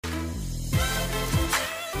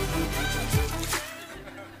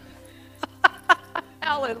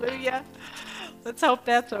Hallelujah. Let's hope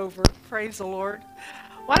that's over. Praise the Lord.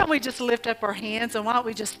 Why don't we just lift up our hands and why don't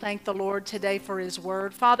we just thank the Lord today for his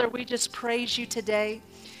word. Father, we just praise you today.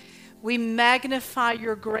 We magnify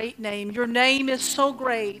your great name. Your name is so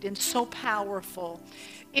great and so powerful.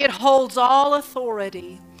 It holds all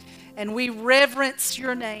authority. And we reverence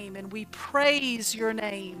your name and we praise your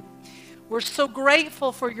name. We're so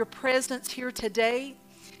grateful for your presence here today.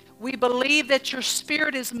 We believe that your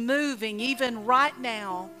spirit is moving even right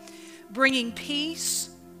now, bringing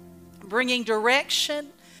peace, bringing direction,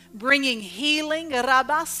 bringing healing.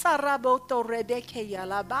 Rabasa raboto rebekeya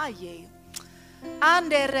labaye.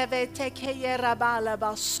 Ande revetekeye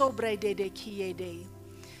rabalaba sobre dedekiyede.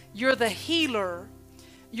 You're the healer.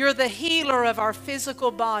 You're the healer of our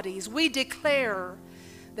physical bodies. We declare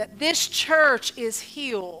that this church is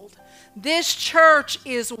healed. This church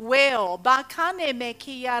is well. Bakane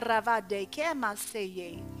mekiya ravade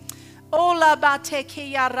kemaseye. Ola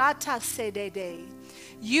batekiya rata sedede.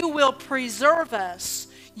 You will preserve us.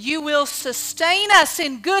 You will sustain us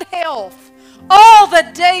in good health all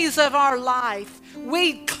the days of our life.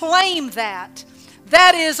 We claim that.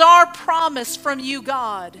 That is our promise from you,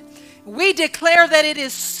 God. We declare that it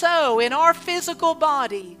is so in our physical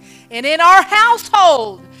body and in our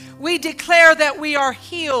household. We declare that we are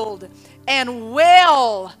healed and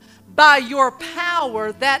well by your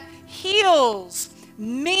power that heals,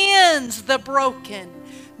 mends the broken,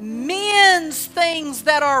 mends things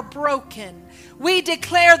that are broken. We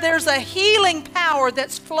declare there's a healing power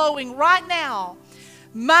that's flowing right now.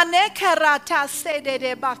 Manekarata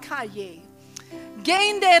sedede bakaye.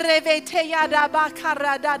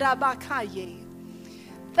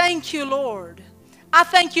 Thank you, Lord. I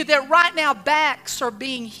thank you that right now backs are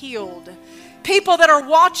being healed. People that are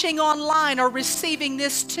watching online are receiving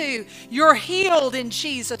this too. You're healed in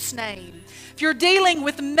Jesus' name. If you're dealing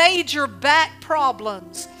with major back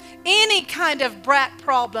problems, any kind of back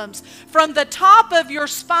problems, from the top of your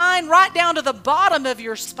spine right down to the bottom of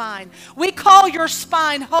your spine, we call your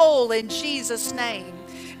spine whole in Jesus' name.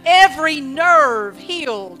 Every nerve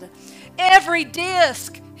healed. Every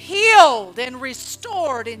disc healed and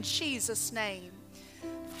restored in Jesus' name.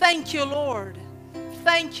 Thank you, Lord.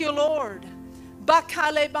 Thank you, Lord.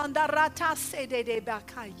 Bakale bandarata sedede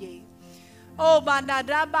bakaye. Oh,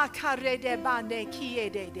 banada bakare de bande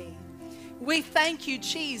kiedede. We thank you,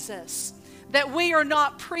 Jesus, that we are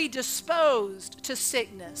not predisposed to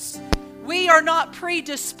sickness. We are not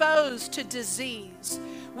predisposed to disease.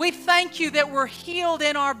 We thank you that we're healed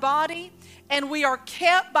in our body and we are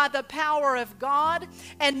kept by the power of God,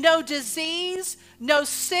 and no disease, no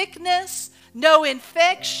sickness, no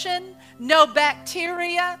infection, no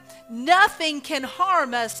bacteria, nothing can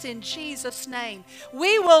harm us in Jesus' name.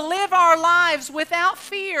 We will live our lives without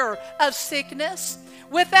fear of sickness,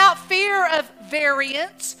 without fear of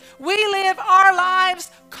variants. We live our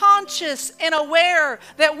lives conscious and aware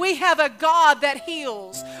that we have a God that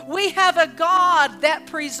heals. We have a God that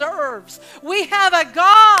preserves. We have a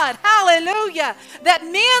God, hallelujah, that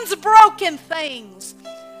mends broken things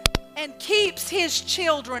and keeps his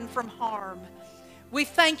children from harm. We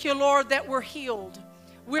thank you, Lord, that we're healed.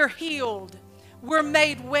 We're healed. We're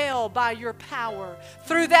made well by your power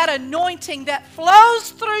through that anointing that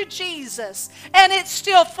flows through Jesus. And it's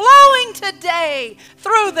still flowing today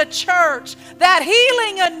through the church. That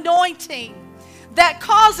healing anointing that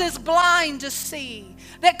causes blind to see,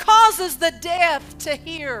 that causes the deaf to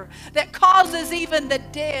hear, that causes even the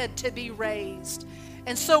dead to be raised.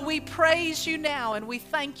 And so we praise you now and we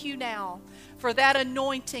thank you now for that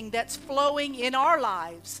anointing that's flowing in our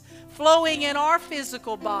lives, flowing in our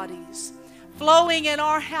physical bodies, flowing in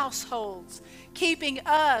our households, keeping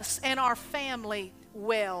us and our family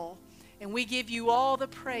well. And we give you all the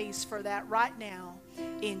praise for that right now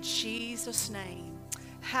in Jesus' name.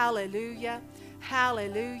 Hallelujah,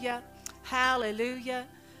 hallelujah, hallelujah.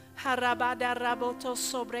 Harabada raboto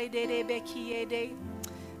sobre de rebekiede.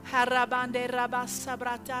 Harabande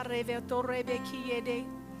rabasabrata reveto rebekiede.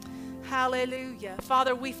 Hallelujah.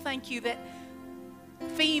 Father, we thank you that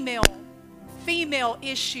female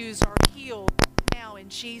issues are healed now in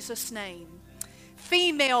Jesus' name.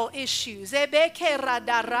 Female issues.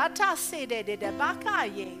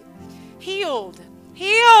 Healed.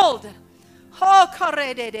 Healed.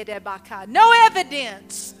 No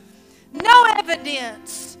evidence. No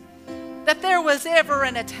evidence that there was ever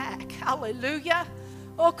an attack. Hallelujah.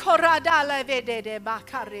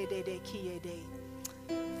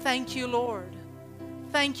 Thank you, Lord.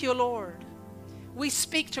 Thank you, Lord. We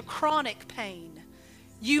speak to chronic pain.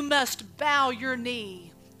 You must bow your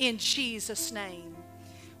knee in Jesus' name.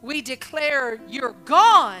 We declare you're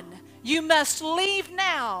gone. You must leave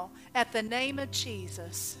now At the name of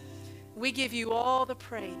Jesus, we give you all the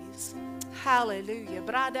praise. Hallelujah.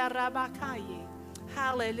 Brada rabakaye.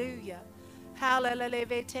 Hallelujah. Hallelujah.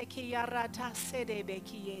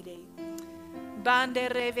 Bande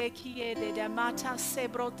revekiede de mata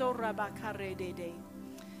sebroto rabakarede de.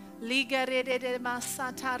 Ligarede de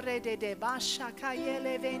masata rede de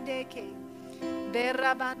bashakayele vendeke.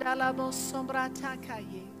 Berabandala bosombrata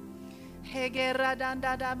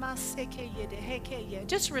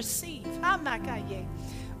just receive.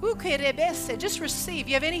 Just receive.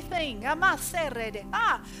 You have anything?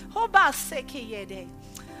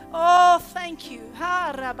 Oh, thank you.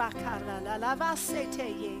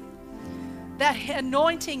 That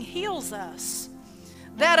anointing heals us.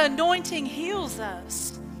 That anointing heals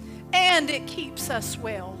us. And it keeps us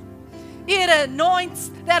well.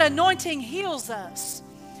 That anointing heals us.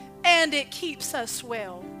 And it keeps us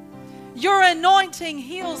well. Your anointing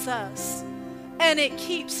heals us, and it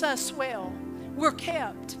keeps us well. We're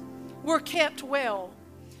kept. We're kept well.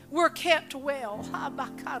 We're kept well.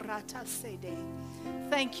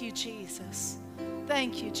 Thank you, Jesus.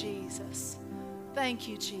 Thank you, Jesus. Thank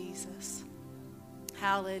you, Jesus.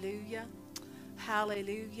 Hallelujah.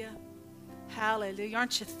 Hallelujah. Hallelujah.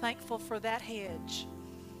 Aren't you thankful for that hedge,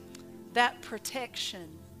 that protection,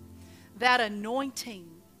 that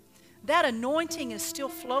anointing? That anointing is still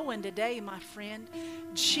flowing today, my friend.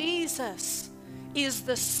 Jesus is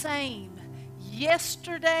the same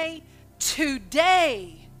yesterday,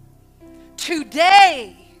 today,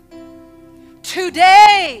 today,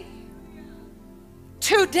 today,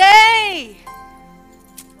 today.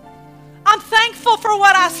 I'm thankful for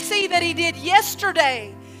what I see that He did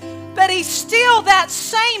yesterday, but He's still that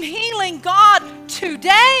same healing God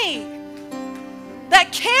today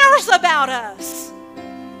that cares about us.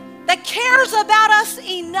 That cares about us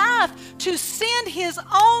enough to send His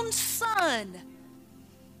own Son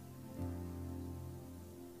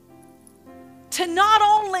to not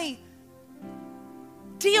only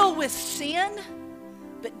deal with sin,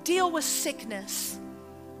 but deal with sickness,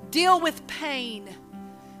 deal with pain,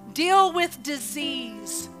 deal with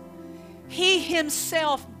disease. He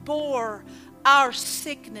Himself bore our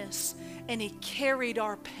sickness and He carried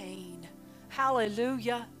our pain.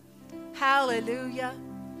 Hallelujah. Hallelujah.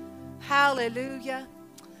 Hallelujah.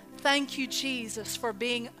 Thank you, Jesus, for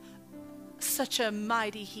being such a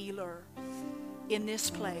mighty healer in this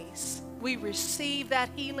place. We receive that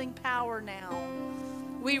healing power now.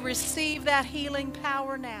 We receive that healing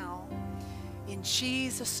power now. In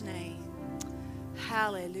Jesus' name.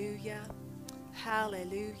 Hallelujah.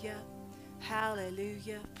 Hallelujah.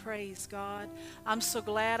 Hallelujah. Praise God. I'm so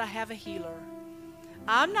glad I have a healer.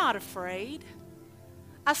 I'm not afraid.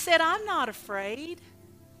 I said, I'm not afraid.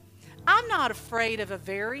 I'm not afraid of a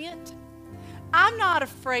variant. I'm not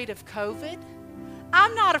afraid of COVID.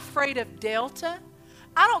 I'm not afraid of Delta.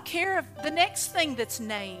 I don't care if the next thing that's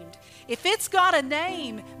named. If it's got a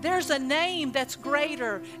name, there's a name that's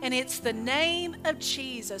greater, and it's the name of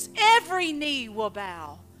Jesus. Every knee will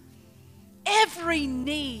bow. Every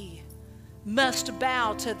knee must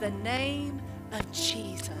bow to the name of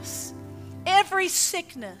Jesus. Every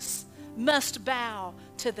sickness must bow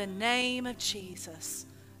to the name of Jesus.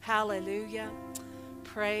 Hallelujah.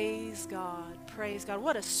 Praise God. Praise God.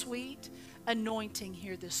 What a sweet anointing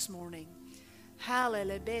here this morning.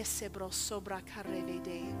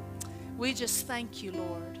 We just thank you,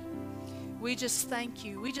 Lord. We just thank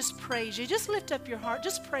you. We just praise you. Just lift up your heart.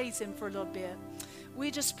 Just praise Him for a little bit. We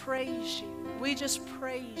just praise you. We just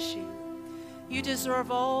praise you. You deserve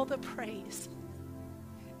all the praise.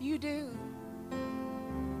 You do.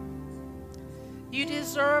 You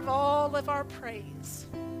deserve all of our praise.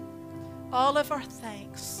 All of our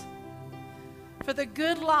thanks for the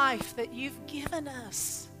good life that you've given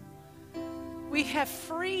us. We have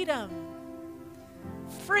freedom.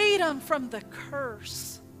 Freedom from the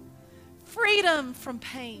curse. Freedom from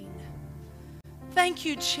pain. Thank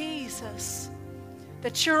you, Jesus,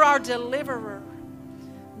 that you're our deliverer.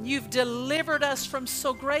 You've delivered us from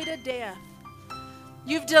so great a death.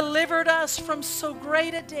 You've delivered us from so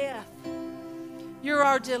great a death. You're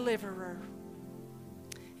our deliverer.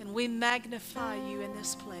 And we magnify you in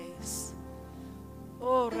this place.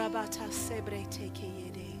 Oh, Rabata Sebre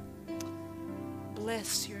Tekeyede.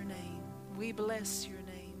 Bless your name. We bless your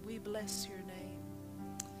name. We bless your name.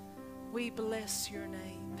 We bless your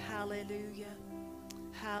name. Hallelujah.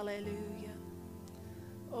 Hallelujah.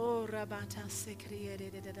 Oh, Rabata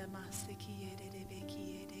Sekriede de Damasekiyede de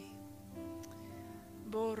Bekiyede.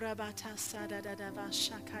 Bo Rabata Sada da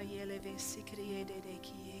Vashakayele Vesikriede de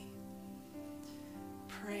Kiye.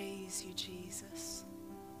 Praise you, Jesus.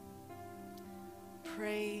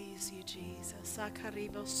 Praise you, Jesus.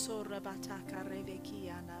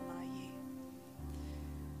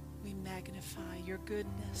 We magnify your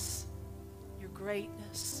goodness, your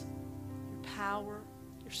greatness, your power,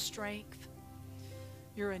 your strength,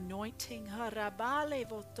 your anointing.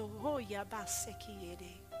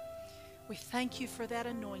 We thank you for that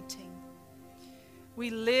anointing. We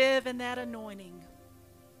live in that anointing.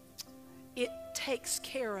 It takes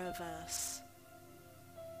care of us.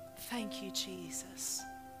 Thank you, Jesus.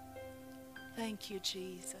 Thank you,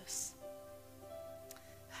 Jesus.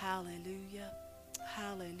 Hallelujah.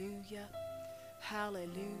 Hallelujah.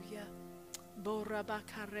 Hallelujah. I'm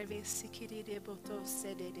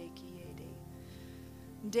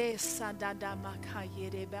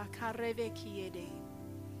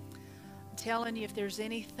telling you, if there's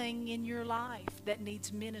anything in your life that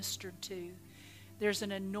needs ministered to, there's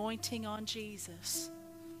an anointing on Jesus.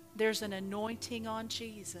 There's an anointing on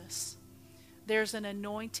Jesus. There's an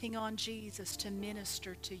anointing on Jesus to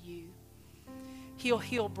minister to you. He'll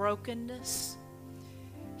heal brokenness.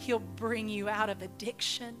 He'll bring you out of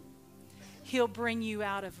addiction. He'll bring you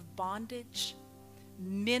out of bondage,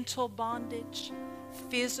 mental bondage,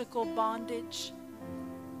 physical bondage,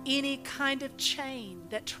 any kind of chain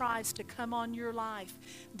that tries to come on your life.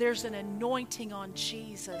 There's an anointing on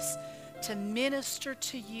Jesus to minister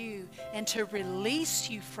to you and to release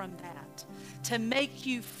you from that, to make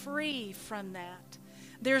you free from that.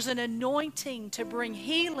 There's an anointing to bring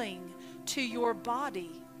healing to your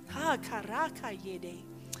body. Oh,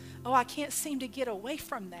 I can't seem to get away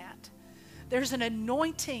from that. There's an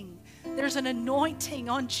anointing. There's an anointing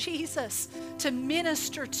on Jesus to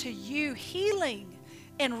minister to you healing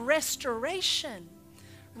and restoration.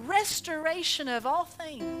 Restoration of all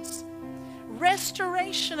things.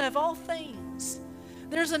 Restoration of all things.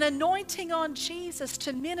 There's an anointing on Jesus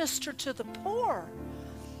to minister to the poor.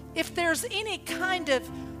 If there's any kind of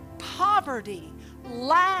poverty,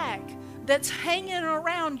 lack that's hanging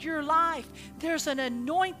around your life, there's an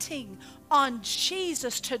anointing on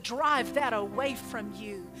Jesus to drive that away from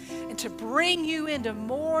you and to bring you into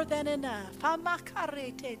more than enough.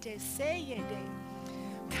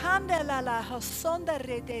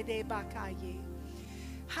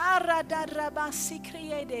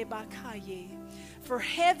 For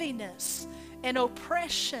heaviness and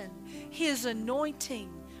oppression, His anointing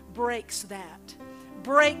breaks that.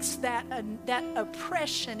 Breaks that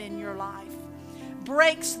oppression in your life.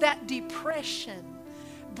 Breaks that depression.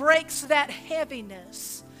 Breaks that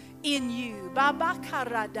heaviness in you.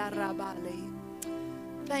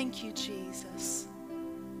 Thank you, Jesus.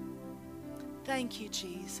 Thank you,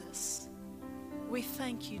 Jesus. We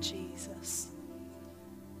thank you, Jesus.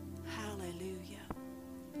 Hallelujah.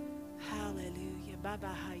 Hallelujah.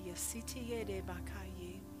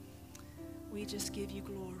 We just give you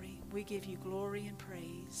glory. We give you glory and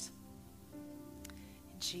praise.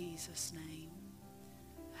 In Jesus' name.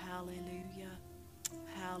 Hallelujah.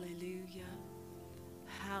 Hallelujah.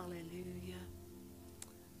 Hallelujah.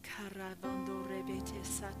 Karavando rebete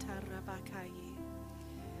satarabakaye.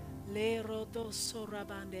 Le rodo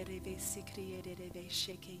sorabande reve sikriede reve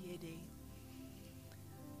shekeyede.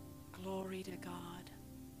 Glory to God.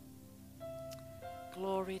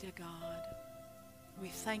 Glory to God. We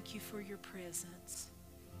thank you for your presence.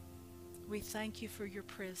 We thank you for your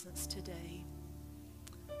presence today.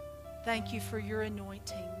 Thank you for your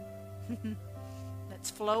anointing that's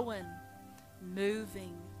flowing,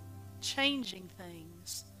 moving, changing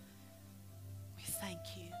things. We thank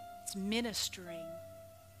you. It's ministering.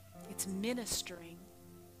 It's ministering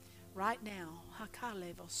right now.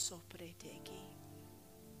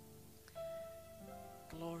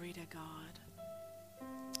 Glory to God.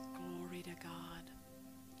 Glory to God.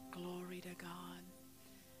 Glory to God.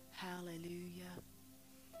 Hallelujah.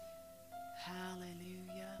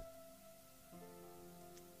 Hallelujah.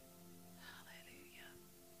 Hallelujah.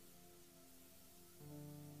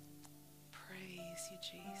 Praise you,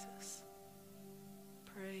 Jesus.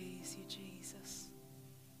 Praise you, Jesus.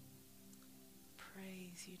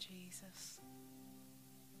 Praise you, Jesus.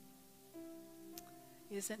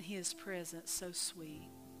 Isn't His presence so sweet?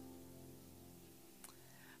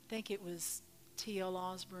 I think it was T.L.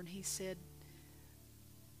 Osborne. He said,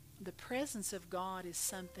 the presence of God is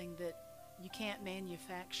something that you can't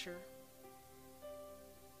manufacture.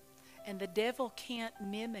 And the devil can't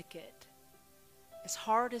mimic it as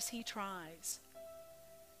hard as he tries.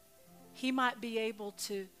 He might be able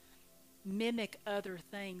to mimic other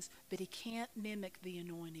things, but he can't mimic the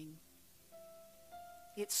anointing.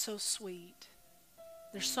 It's so sweet.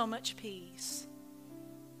 There's so much peace.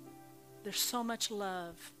 There's so much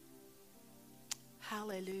love.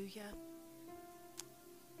 Hallelujah.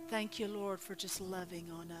 Thank you, Lord, for just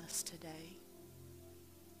loving on us today,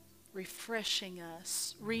 refreshing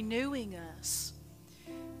us, renewing us.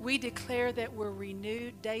 We declare that we're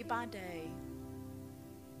renewed day by day,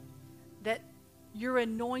 that your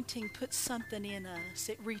anointing puts something in us.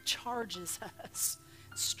 It recharges us,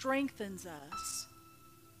 strengthens us.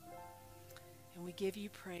 And we give you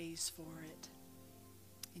praise for it.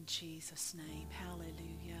 In Jesus' name,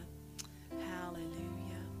 hallelujah,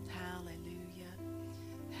 hallelujah, hallelujah,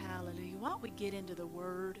 hallelujah. Why don't we get into the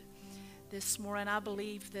Word this morning? I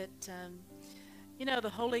believe that, the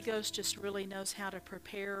Holy Ghost just really knows how to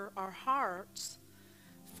prepare our hearts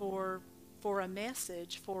for a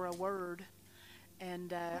message, for a word.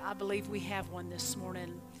 And I believe we have one this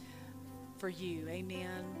morning for you.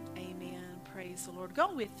 Amen, amen. Praise the Lord.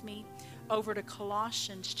 Go with me over to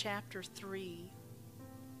Colossians chapter 3.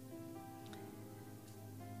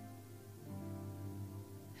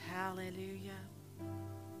 Hallelujah.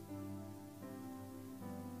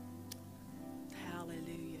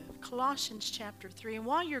 Hallelujah. Colossians chapter 3. And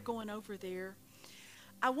while you're going over there,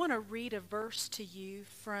 I want to read a verse to you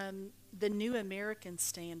from the New American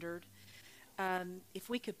Standard. If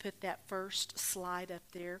we could put that first slide up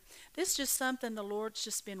there. This is just something the Lord's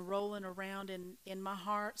just been rolling around in my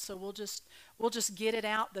heart, so we'll just get it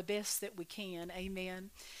out the best that we can.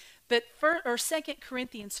 Amen. But 2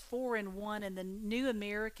 Corinthians 4:1 in the New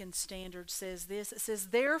American Standard says this. It says,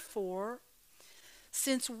 "Therefore,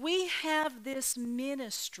 since we have this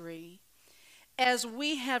ministry, as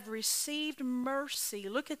we have received mercy,"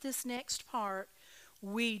 look at this next part,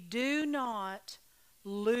 "we do not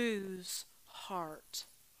lose heart."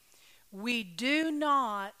 We do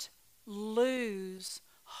not lose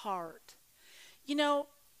heart. You know,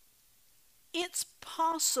 it's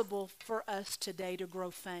possible for us today to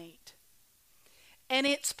grow faint. And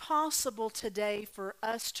it's possible today for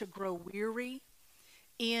us to grow weary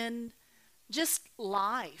in just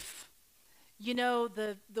life. You know,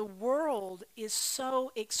 the world is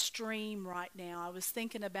so extreme right now. I was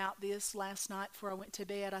thinking about this last night before I went to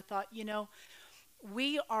bed. I thought,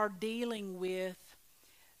 we are dealing with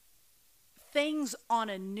things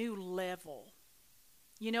on a new level.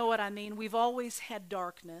 You know what I mean? We've always had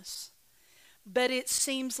darkness, but it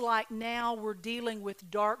seems like now we're dealing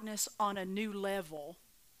with darkness on a new level.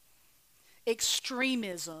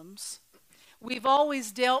 Extremisms. We've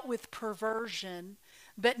always dealt with perversion,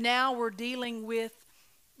 but now we're dealing with,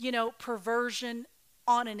 perversion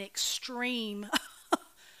on an extreme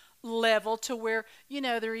level to where,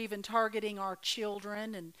 they're even targeting our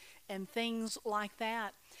children and things like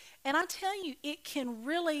that. And I tell you, it can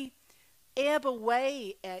really ebb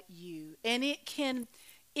away at you, and it can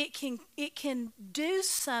do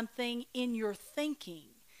something in your thinking.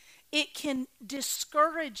 It can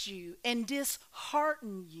discourage you and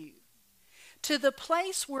dishearten you to the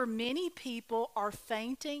place where many people are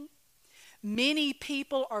fainting, many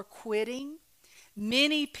people are quitting,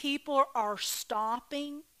 many people are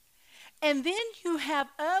stopping. And then you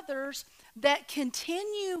have others that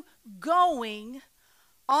continue going.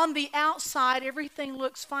 On the outside, everything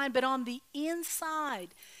looks fine, but on the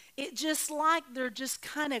inside, it just like they're just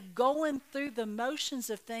kind of going through the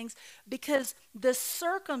motions of things because the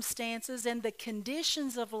circumstances and the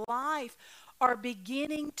conditions of life are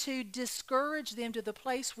beginning to discourage them to the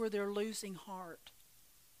place where they're losing heart.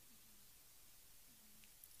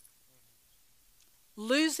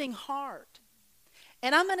 Losing heart.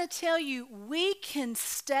 And I'm going to tell you, we can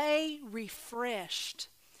stay refreshed,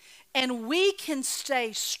 and we can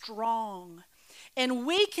stay strong, and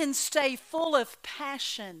we can stay full of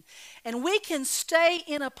passion, and we can stay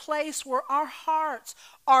in a place where our hearts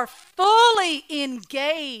are fully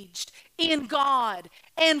engaged in God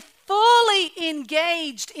and fully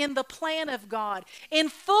engaged in the plan of God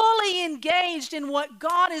and fully engaged in what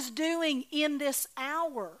God is doing in this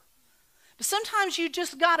hour. But sometimes you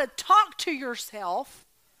just got to talk to yourself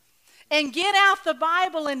and get out the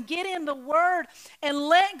Bible and get in the Word and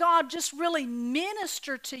let God just really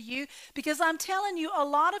minister to you, because I'm telling you, a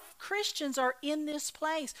lot of Christians are in this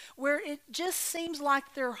place where it just seems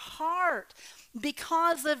like their heart,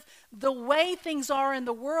 because of the way things are in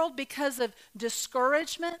the world, because of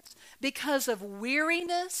discouragement, because of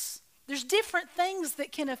weariness. There's different things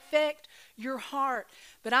that can affect your heart.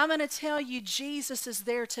 But I'm going to tell you, Jesus is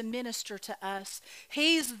there to minister to us.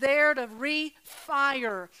 He's there to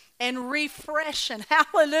refire and refreshen,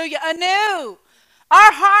 hallelujah, anew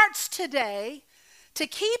our hearts today, to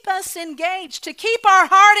keep us engaged, to keep our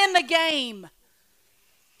heart in the game.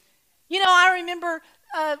 I remember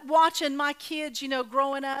watching my kids,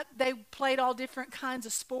 growing up, they played all different kinds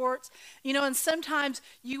of sports, and sometimes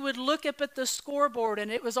you would look up at the scoreboard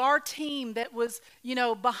and it was our team that was,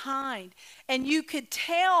 behind. And you could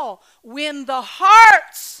tell when the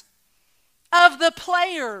hearts of the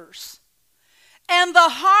players and the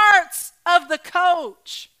hearts of the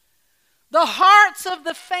coach, the hearts of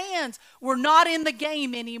the fans were not in the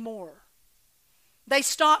game anymore. They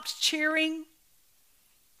stopped cheering.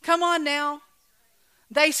 Come on now.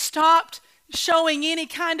 They stopped showing any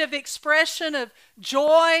kind of expression of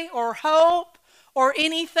joy or hope or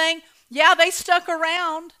anything. Yeah, they stuck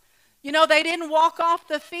around. They didn't walk off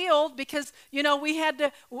the field because, we had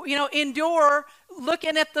to, endure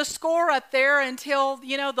looking at the score up there until,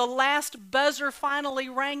 the last buzzer finally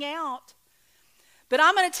rang out. But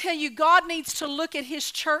I'm going to tell you, God needs to look at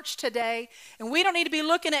his church today, and we don't need to be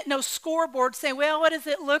looking at no scoreboard saying, well, what does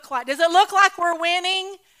it look like? Does it look like we're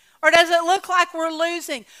winning? Or does it look like we're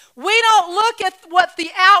losing? We don't look at what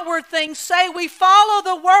the outward things say. We follow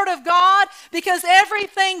the Word of God because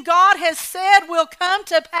everything God has said will come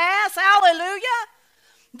to pass. Hallelujah.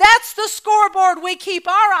 That's the scoreboard we keep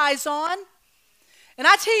our eyes on. And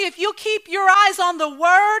I tell you, if you keep your eyes on the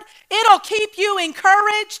Word, it'll keep you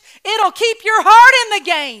encouraged. It'll keep your heart in the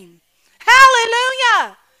game.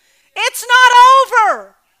 Hallelujah. It's not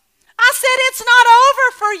over. I said, it's not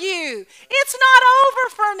over for you. It's not over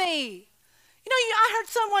for me. I heard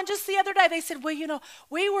someone just the other day, they said, well,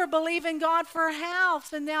 we were believing God for a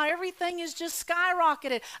house and now everything is just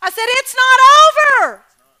skyrocketed. I said, it's not over.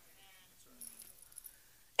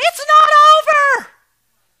 It's not over.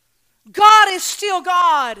 God is still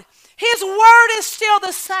God. His word is still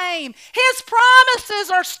the same. His promises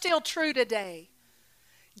are still true today.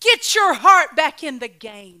 Get your heart back in the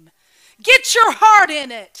game. Get your heart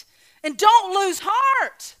in it. And don't lose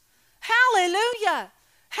heart. Hallelujah.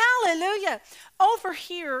 Hallelujah. Over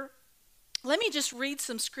here, let me just read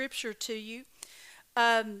some scripture to you.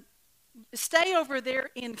 Stay over there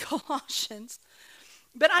in Colossians.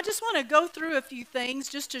 But I just want to go through a few things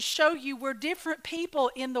just to show you where different people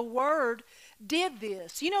in the Word did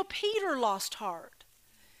this. Peter lost heart.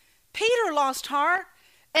 Peter lost heart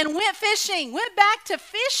and went fishing, went back to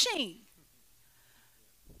fishing.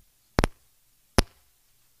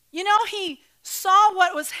 He saw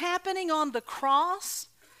what was happening on the cross,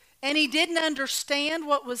 and he didn't understand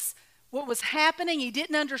what was happening. He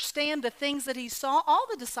didn't understand the things that he saw. All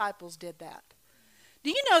the disciples did that. Do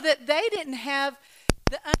you know that they didn't have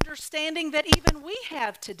the understanding that even we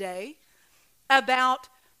have today about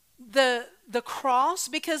the cross?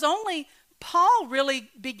 Because only Paul really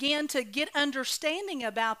began to get understanding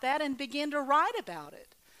about that and began to write about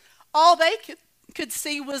it. All they could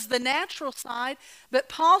see was the natural side, but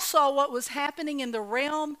Paul saw what was happening in the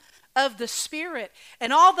realm of the Spirit.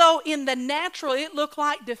 And although in the natural it looked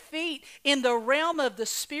like defeat, in the realm of the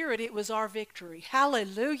Spirit it was our victory.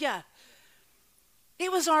 Hallelujah.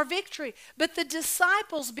 It was our victory. But the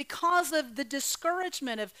disciples, because of the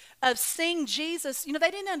discouragement of seeing Jesus,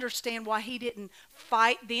 they didn't understand why he didn't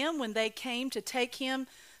fight them when they came to take him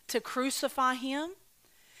to crucify him.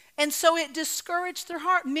 And so it discouraged their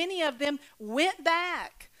heart. Many of them went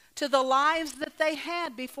back to the lives that they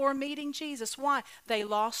had before meeting Jesus. Why? They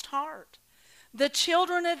lost heart. The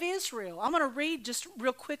children of Israel, I'm going to read just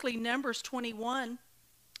real quickly Numbers 21.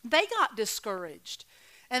 They got discouraged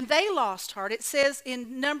and they lost heart. It says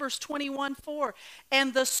in Numbers 21:4,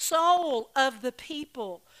 and the soul of the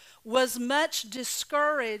people was much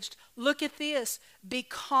discouraged. Look at this,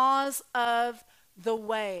 because of the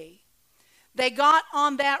way. They got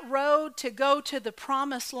on that road to go to the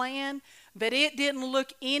promised land, but it didn't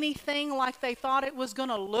look anything like they thought it was going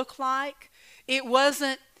to look like. It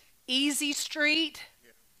wasn't easy street.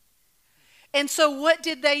 And so what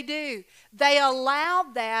did they do? They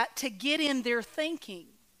allowed that to get in their thinking.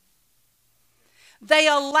 They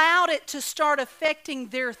allowed it to start affecting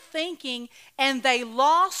their thinking, and they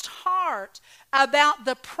lost heart about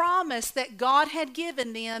the promise that God had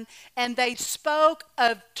given them, and they spoke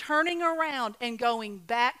of turning around and going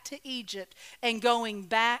back to Egypt and going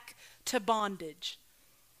back to bondage.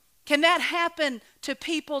 Can that happen to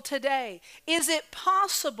people today? Is it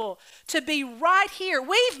possible to be right here?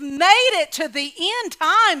 We've made it to the end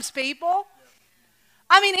times, people.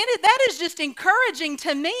 I mean, that is just encouraging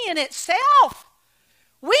to me in itself.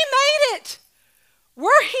 We made it.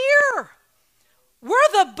 We're here.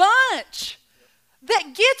 We're the bunch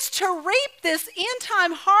that gets to reap this end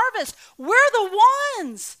time harvest. We're the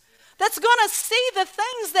ones that's going to see the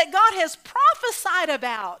things that God has prophesied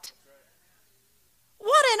about.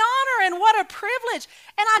 What an honor and what a privilege.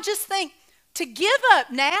 And I just think, to give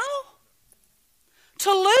up now,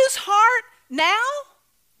 to lose heart now,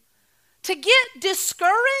 to get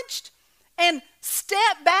discouraged and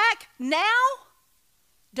step back now,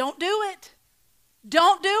 don't do it.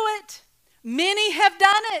 Don't do it. Many have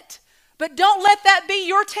done it, but don't let that be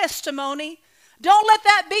your testimony. Don't let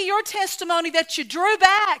that be your testimony that you drew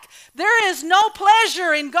back. There is no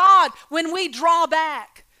pleasure in God when we draw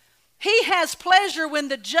back. He has pleasure when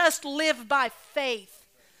the just live by faith.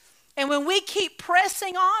 And when we keep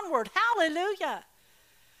pressing onward, hallelujah.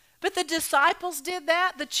 But the disciples did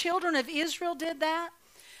that. The children of Israel did that.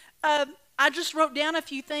 I just wrote down a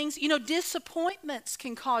few things. You know, disappointments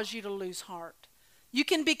can cause you to lose heart. You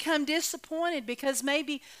can become disappointed because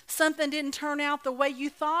maybe something didn't turn out the way you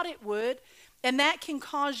thought it would, and that can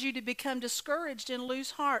cause you to become discouraged and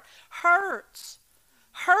lose heart. Hurts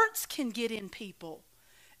can get in people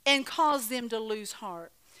and cause them to lose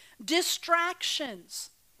heart.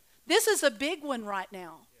 Distractions. This is a big one right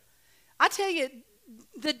now. I tell you,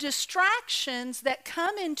 the distractions that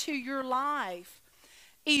come into your life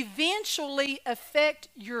eventually affect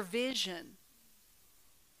your vision.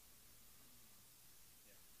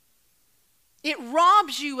 It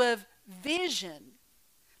robs you of vision.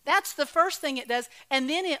 That's the first thing it does. And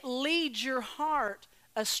then it leads your heart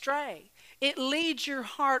astray. It leads your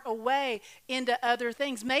heart away into other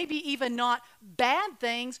things. Maybe even not bad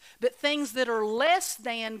things, but things that are less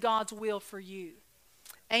than God's will for you.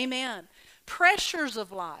 Amen. Pressures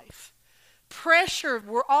of life. Pressure.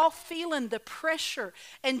 We're all feeling the pressure.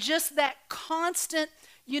 And just that constant,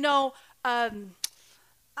 just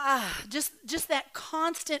that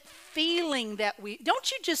constant feeling that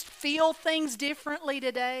don't you just feel things differently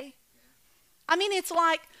today? I mean, it's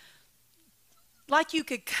like you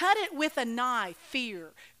could cut it with a knife,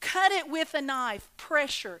 fear. Cut it with a knife,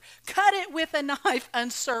 pressure. Cut it with a knife,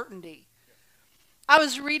 uncertainty. I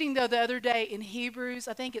was reading, though, the other day in Hebrews,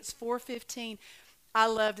 I think it's 4:15. I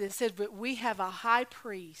loved it. It said, but we have a high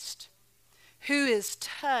priest who is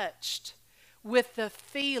touched with the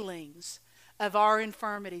feelings of our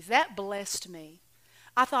infirmities. That blessed me.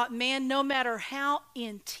 I thought, man, no matter how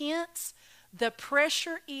intense the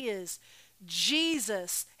pressure is,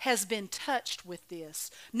 Jesus has been touched with this.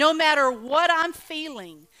 No matter what I'm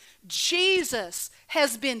feeling, Jesus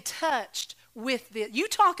has been touched with this. You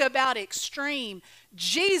talk about extreme.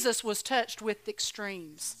 Jesus was touched with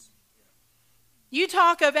extremes. You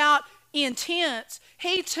talk about intense.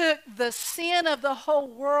 He took the sin of the whole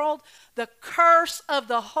world. The curse of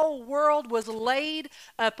the whole world was laid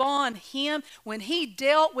upon him. When he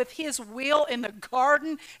dealt with his will in the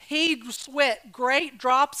garden, he sweat great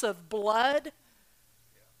drops of blood.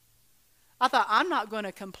 I thought, I'm not going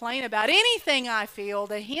to complain about anything I feel.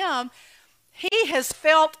 To him, he has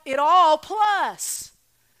felt it all plus.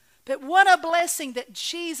 But what a blessing that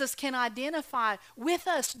Jesus can identify with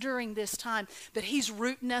us during this time. But he's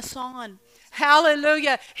rooting us on.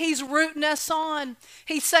 Hallelujah. He's rooting us on.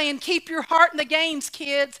 He's saying, keep your heart in the games,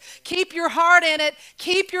 kids. Keep your heart in it.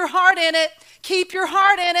 Keep your heart in it. Keep your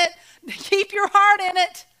heart in it. Keep your heart in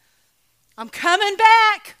it. I'm coming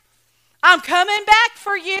back. I'm coming back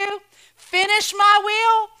for you. Finish my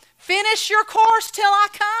will. Finish your course till I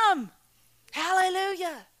come.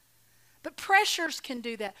 Hallelujah. But pressures can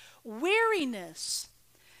do that. Weariness.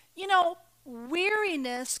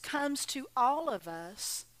 Weariness comes to all of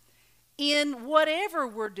us in whatever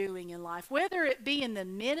we're doing in life, whether it be in the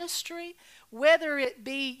ministry, whether it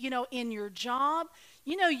be, in your job.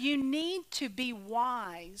 You need to be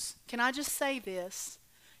wise. Can I just say this?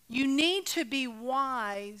 You need to be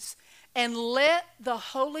wise and let the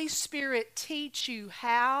Holy Spirit teach you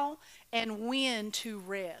how and when to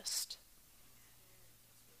rest.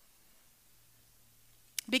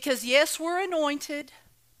 Because yes, we're anointed,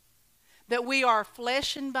 but we are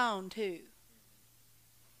flesh and bone too.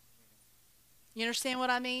 You understand what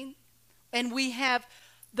I mean? And we have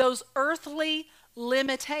those earthly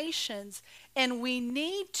limitations, and we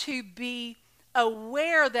need to be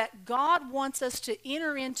aware that God wants us to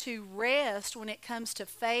enter into rest when it comes to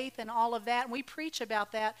faith and all of that. And we preach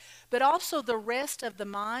about that, but also the rest of the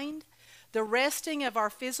mind. The resting of our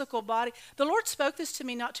physical body. The Lord spoke this to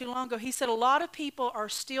me not too long ago. He said a lot of people are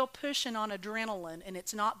still pushing on adrenaline, and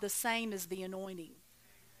it's not the same as the anointing.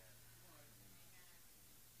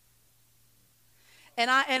 And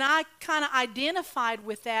I kind of identified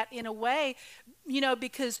with that in a way,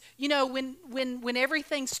 because, when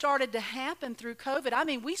everything started to happen through COVID, I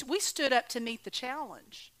mean, we stood up to meet the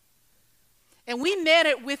challenge. And we met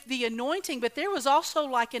it with the anointing, but there was also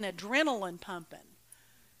like an adrenaline pumping.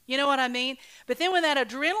 You know what I mean? But then when that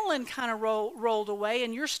adrenaline kind of rolled away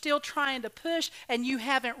and you're still trying to push and you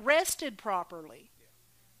haven't rested properly.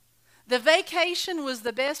 The vacation was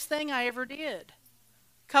the best thing I ever did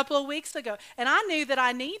a couple of weeks ago. And I knew that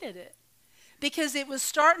I needed it. because it was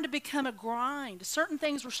starting to become a grind. Certain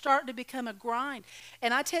things were starting to become a grind.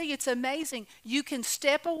 And I tell you, it's amazing. You can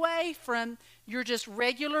step away from your just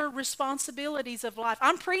regular responsibilities of life.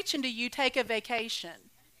 I'm preaching to you, take a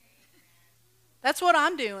vacation. That's what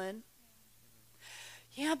I'm doing.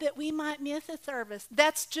 Yeah, but we might miss a service.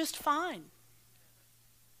 That's just fine.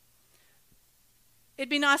 It'd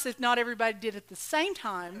be nice if not everybody did it at the same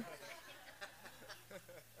time.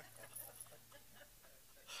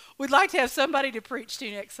 We'd like to have somebody to preach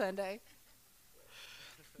to next Sunday.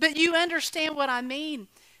 But you understand what I mean.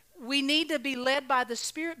 We need to be led by the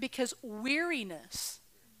Spirit because weariness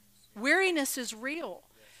is real.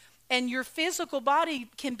 And your physical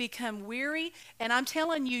body can become weary. And I'm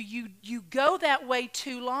telling you, you go that way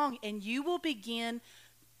too long and you will begin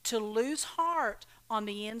to lose heart on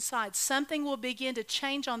the inside. Something will begin to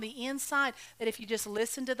change on the inside that if you just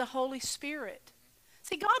listen to the Holy Spirit.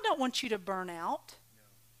 See, God don't want you to burn out.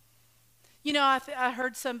 You know, I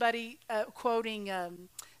heard somebody quoting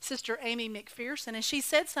Sister Amy McPherson, and she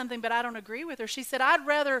said something, but I don't agree with her. She said, I'd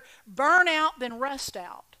rather burn out than rust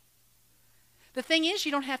out. The thing is,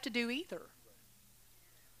 you don't have to do either.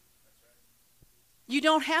 You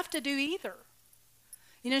don't have to do either.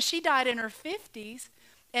 You know, she died in her 50s,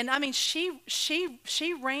 and I mean, she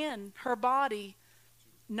ran her body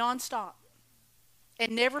nonstop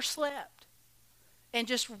and never slept and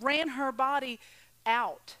just ran her body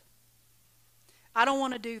out. I don't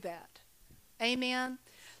want to do that. Amen.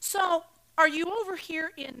 So, are you over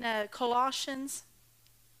here in Colossians?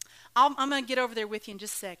 I'm going to get over there with you in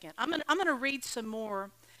just a second. I'm going to read some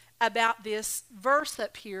more about this verse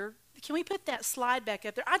up here. Can we put that slide back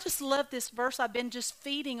up there? I just love this verse. I've been just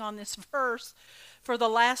feeding on this verse for the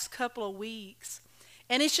last couple of weeks.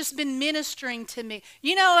 And it's just been ministering to me.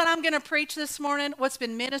 You know what I'm going to preach this morning? What's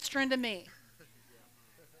been ministering to me.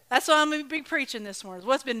 That's what I'm going to be preaching this morning.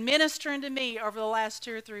 What's been ministering to me over the last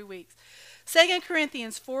 2 or 3 weeks. 2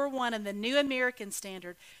 Corinthians 4:1 in the New American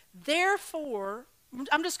Standard. Therefore,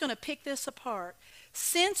 I'm just going to pick this apart.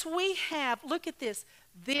 Since we have, look at this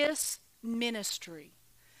ministry.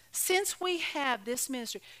 Since we have this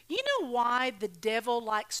ministry, you know why the devil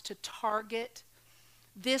likes to target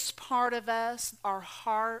this part of us, our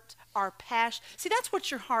heart, our passion? See, that's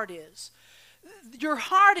what your heart is. Your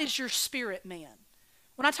heart is your spirit man.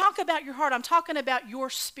 When I talk about your heart, I'm talking about your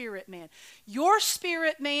spirit man. Your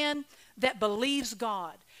spirit man that believes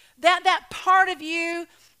God. That part of you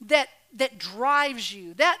that drives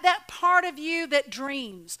you. That part of you that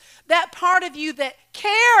dreams. That part of you that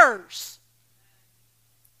cares.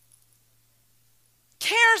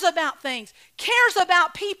 Cares about things. Cares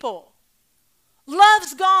about people.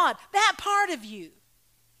 Loves God. That part of you.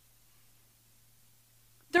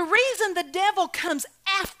 The reason the devil comes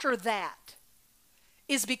after that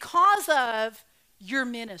is because of your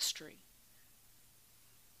ministry.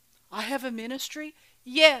 I have a ministry?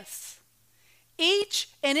 Yes. Each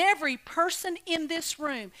and every person in this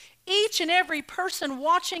room, each and every person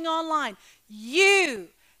watching online, you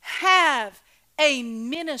have a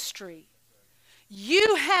ministry.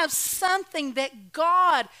 You have something that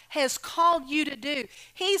God has called you to do.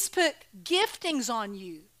 He's put giftings on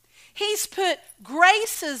you. He's put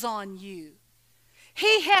graces on you.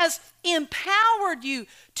 He has empowered you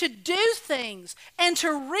to do things and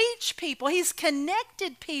to reach people. He's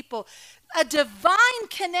connected people. A divine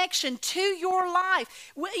connection to your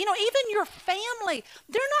life. You know, even your family.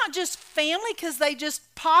 They're not just family because they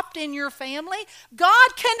just popped in your family. God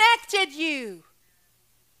connected you.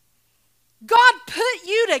 God put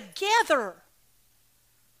you together.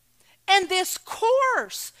 And this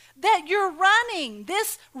course that you're running,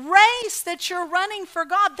 this race that you're running for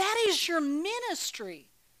God, that is your ministry.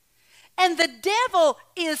 And the devil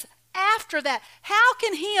is after that. How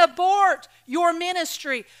can he abort your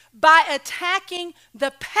ministry? By attacking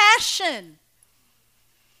the passion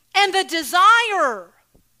and the desire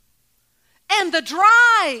and the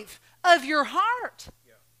drive of your heart.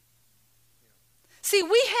 See,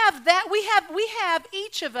 we have that. We have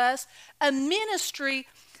each of us a ministry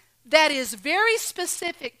that is very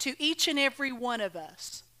specific to each and every one of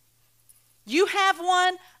us. You have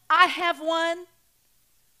one, I have one.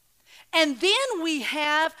 And then we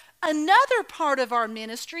have another part of our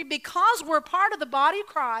ministry, because we're part of the body of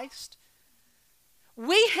Christ.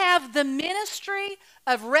 We have the ministry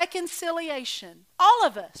of reconciliation, all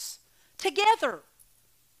of us, together.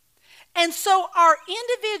 And so our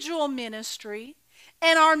individual ministry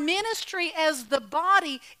and our ministry as the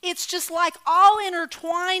body, it's just like all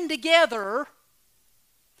intertwined together.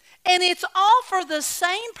 And it's all for the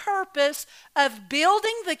same purpose of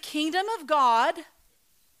building the kingdom of God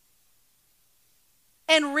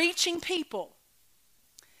and reaching people.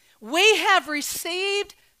 We have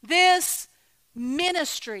received this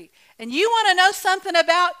ministry. And you want to know something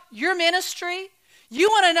about your ministry? You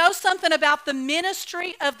want to know something about the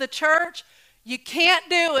ministry of the church? You can't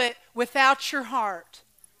do it without your heart.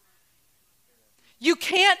 You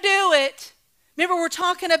can't do it. Remember, we're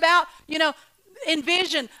talking about,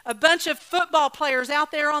 envision a bunch of football players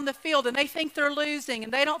out there on the field, and they think they're losing,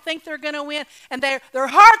 and they don't think they're going to win, and their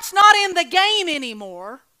heart's not in the game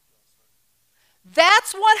anymore.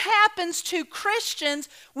 That's what happens to Christians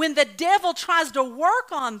when the devil tries to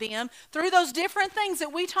work on them through those different things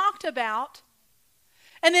that we talked about.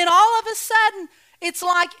 And then all of a sudden, it's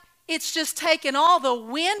like it's just taken all the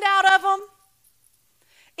wind out of them.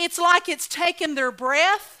 It's like it's taken their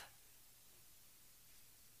breath.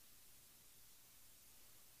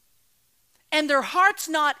 And their heart's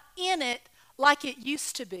not in it like it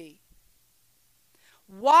used to be.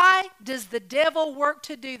 Why does the devil work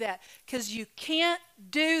to do that? Because you can't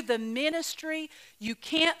do the ministry. You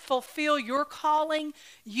can't fulfill your calling.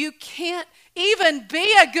 You can't even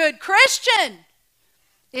be a good Christian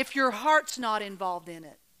if your heart's not involved in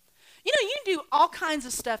it. You can do all kinds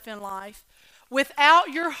of stuff in life without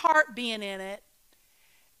your heart being in it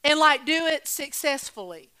and do it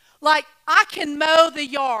successfully. Like, I can mow the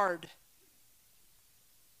yard.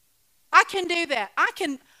 I can do that. I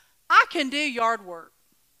can do yard work.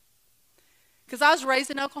 Because I was raised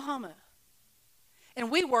in Oklahoma. And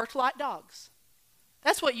we worked like dogs.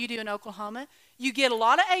 That's what you do in Oklahoma. You get a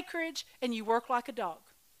lot of acreage and you work like a dog.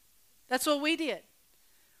 That's what we did.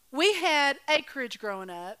 We had acreage growing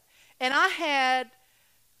up. And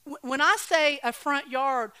when I say a front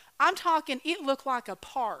yard, I'm talking it looked like a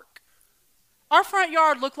park. Our front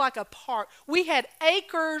yard looked like a park. We had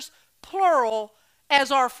acres, plural,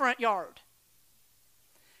 as our front yard.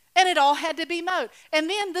 And it all had to be mowed. And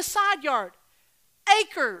then the side yard,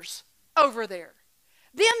 acres over there.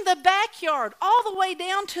 Then the backyard, all the way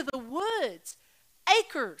down to the woods,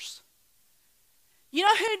 acres. You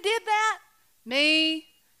know who did that? Me,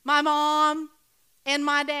 my mom, and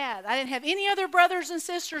my dad. I didn't have any other brothers and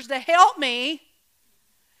sisters to help me.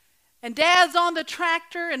 And Dad's on the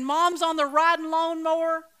tractor, and Mom's on the riding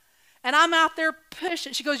lawnmower, and I'm out there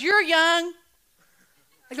pushing. She goes, "You're young."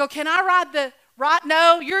 I go, "Can I ride the right?"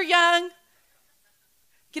 "No, you're young.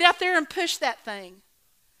 Get out there and push that thing."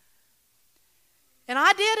 And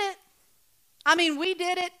I did it. I mean, we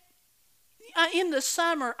did it in the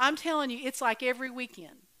summer. I'm telling you, it's like every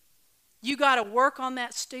weekend. You got to work on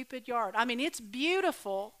that stupid yard. I mean, it's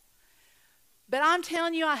beautiful, but I'm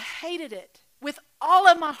telling you, I hated it with all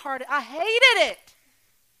of my heart. I hated it.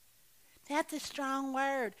 That's a strong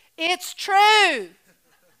word. It's true.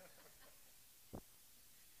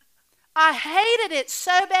 I hated it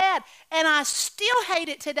so bad, and I still hate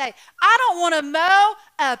it today. I don't want to mow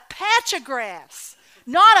a patch of grass,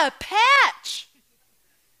 not a patch.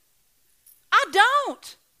 I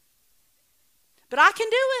don't. But I can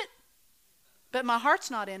do it. But my heart's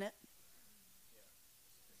not in it.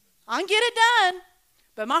 I can get it done,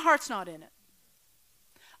 but my heart's not in it.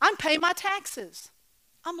 I can pay my taxes.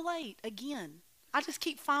 I'm late again. I just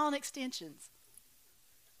keep filing extensions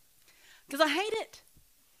because I hate it.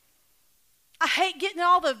 I hate getting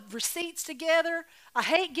all the receipts together. I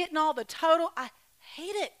hate getting all the total. I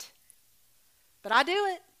hate it. But I do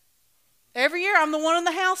it. Every year I'm the one in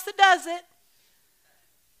the house that does it.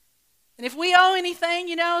 And if we owe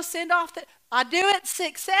anything, send off the... I do it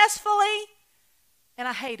successfully, and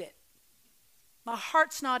I hate it. My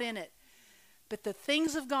heart's not in it. But the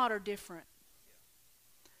things of God are different.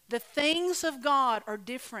 The things of God are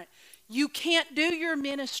different. You can't do your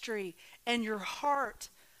ministry and your heart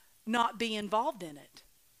not be involved in it.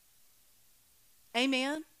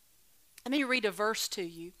 Amen? Let me read a verse to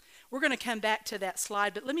you. We're going to come back to that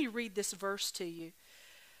slide, but let me read this verse to you.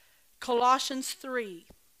 Colossians 3.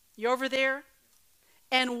 You over there?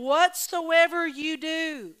 "And whatsoever you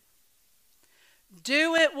do,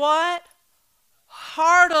 do it" what?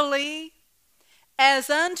 "Heartily, as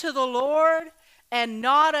unto the Lord and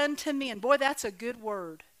not unto men." Boy, that's a good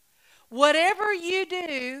word. Whatever you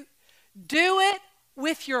do, do it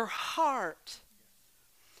with your heart.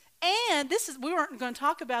 And we weren't going to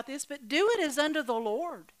talk about this, but do it as unto the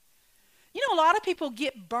Lord. A lot of people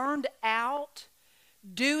get burned out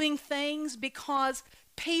doing things because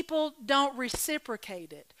people don't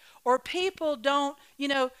reciprocate it, or people don't,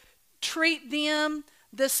 treat them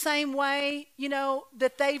the same way,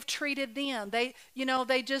 that they've treated them. They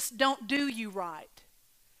just don't do you right.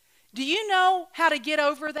 Do you know how to get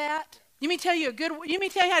over that? Let me tell you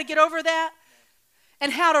how to get over that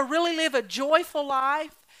and how to really live a joyful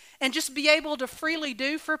life and just be able to freely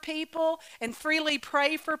do for people and freely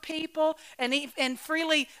pray for people and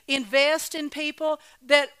freely invest in people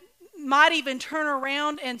that might even turn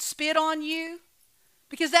around and spit on you?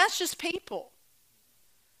 Because that's just people.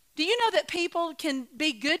 Do you know that people can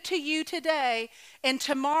be good to you today and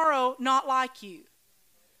tomorrow not like you?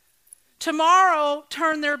 Tomorrow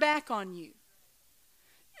turn their back on you.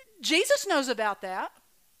 Jesus knows about that.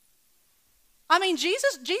 I mean,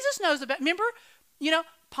 Jesus knows about, remember,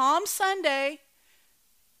 Palm Sunday,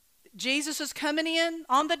 Jesus is coming in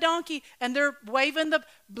on the donkey and they're waving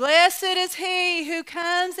blessed is he who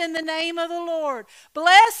comes in the name of the Lord.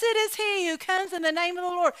 Blessed is he who comes in the name of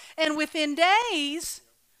the Lord. And within days,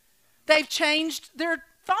 they've changed their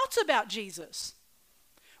thoughts about Jesus.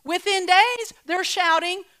 Within days, they're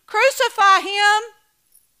shouting, crucify him.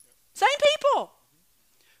 Same people.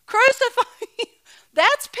 Crucify him.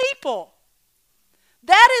 That's people.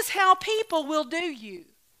 That is how people will do you.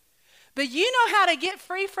 But you know how to get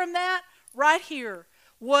free from that? Right here.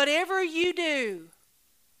 Whatever you do,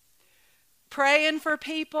 praying for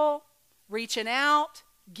people, reaching out,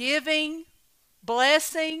 giving,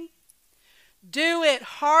 blessing, do it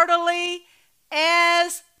heartily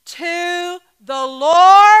as to the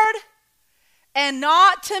Lord and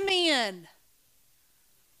not to men.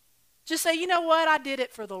 Just say, you know what? I did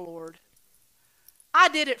it for the Lord. I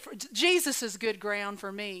did it for Jesus is good ground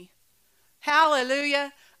for me.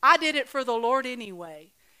 Hallelujah. I did it for the Lord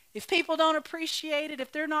anyway. If people don't appreciate it,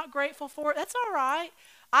 if they're not grateful for it, that's all right.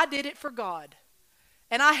 I did it for God.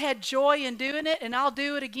 And I had joy in doing it, and I'll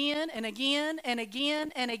do it again and again and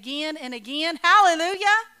again and again and again. Hallelujah.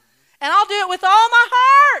 And I'll do it with all my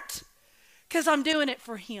heart because I'm doing it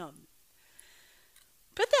for him.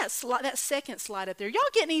 Put that second slide up there. Y'all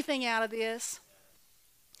get anything out of this?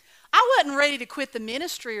 I wasn't ready to quit the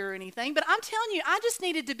ministry or anything, but I'm telling you, I just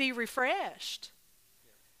needed to be refreshed.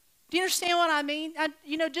 Do you understand what I mean? I'm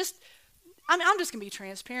just going to be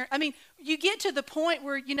transparent. I mean, you get to the point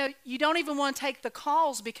where, you don't even want to take the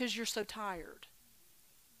calls because you're so tired.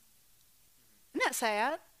 Isn't that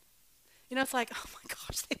sad? It's like, oh my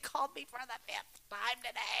gosh, they called me for the 5th time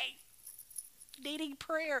today. Needing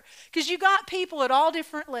prayer. Because you got people at all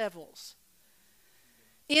different levels.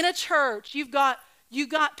 In a church, you got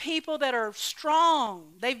people that are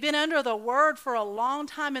strong. They've been under the word for a long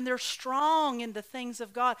time and they're strong in the things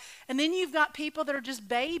of God. And then you've got people that are just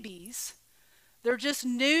babies. They're just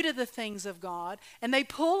new to the things of God and they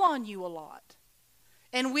pull on you a lot.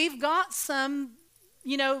 And we've got some,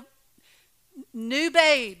 new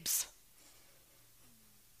babes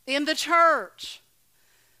in the church.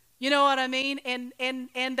 You know what I mean? And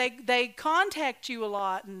they contact you a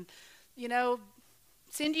lot and,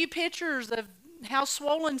 send you pictures of how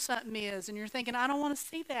swollen something is, and you're thinking, I don't want to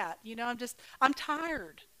see that. I'm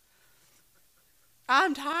tired.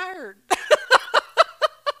 I'm tired.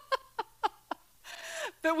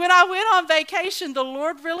 But when I went on vacation, the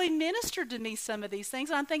Lord really ministered to me some of these things,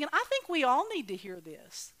 and I'm thinking, I think we all need to hear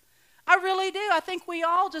this. I really do. I think we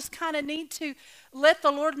all just kind of need to let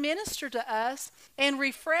the Lord minister to us and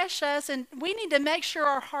refresh us, and we need to make sure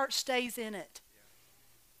our heart stays in it.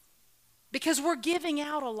 Because we're giving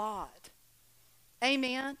out a lot.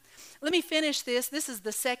 Amen. Let me finish this. This is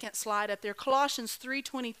the second slide up there. Colossians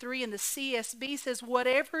 3:23 in the CSB says,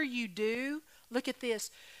 whatever you do, look at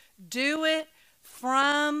this, do it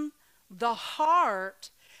from the heart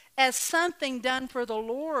as something done for the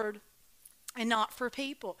Lord and not for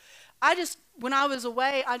people. When I was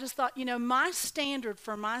away, I just thought, my standard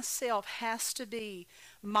for myself has to be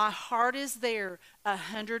my heart is there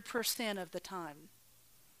 100% of the time.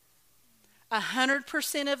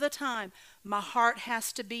 100% of the time, my heart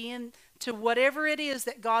has to be into whatever it is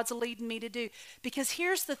that God's leading me to do. Because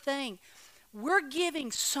here's the thing. We're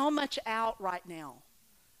giving so much out right now.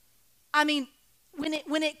 I mean, when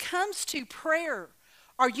it comes to prayer,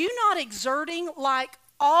 are you not exerting like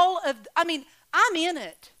I'm in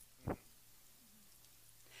it.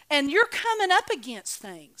 And you're coming up against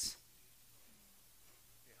things.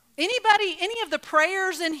 Any of the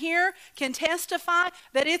prayers in here can testify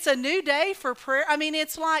that it's a new day for prayer. I mean,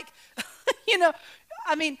 it's like,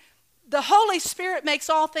 the Holy Spirit makes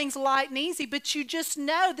all things light and easy, but you just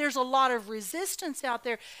know there's a lot of resistance out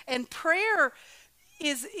there. And prayer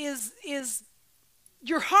is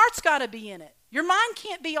your heart's got to be in it. Your mind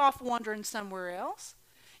can't be off wandering somewhere else.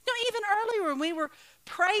 Even earlier when we were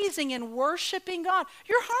praising and worshiping God,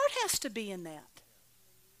 your heart has to be in that.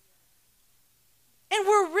 And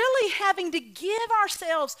we're really having to give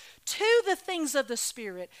ourselves to the things of the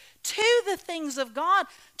Spirit, to the things of God,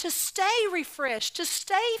 to stay refreshed, to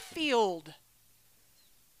stay filled.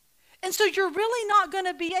 And so you're really not going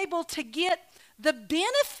to be able to get the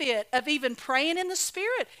benefit of even praying in the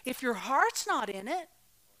Spirit if your heart's not in it.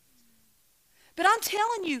 But I'm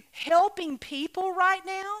telling you, helping people right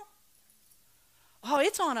now, oh,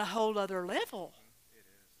 it's on a whole other level.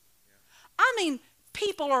 I mean,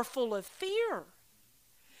 people are full of fear.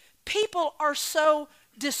 People are so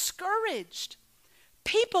discouraged.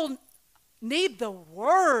 People need the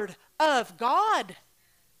Word of God.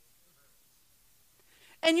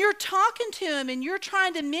 And you're talking to them and you're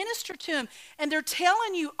trying to minister to them and they're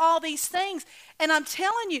telling you all these things. And I'm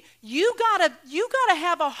telling you, you gotta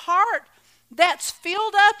have a heart that's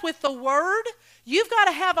filled up with the Word. You've got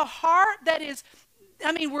to have a heart that is,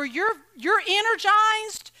 where you're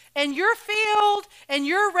energized and you're filled and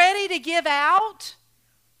you're ready to give out.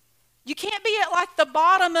 You can't be at like the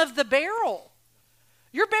bottom of the barrel.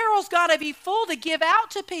 Your barrel's got to be full to give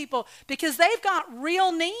out to people because they've got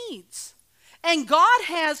real needs. And God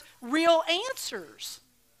has real answers.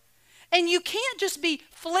 And you can't just be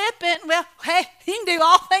flippant. Well, hey, you can do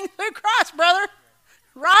all things through Christ, brother.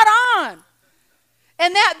 Right on.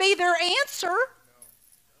 And that be their answer.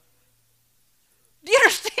 Do you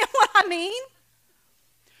understand what I mean?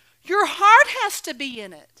 Your heart has to be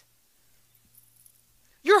in it.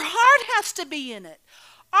 Your heart has to be in it.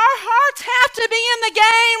 Our hearts have to be in the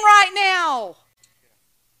game right now.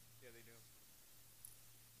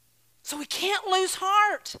 So we can't lose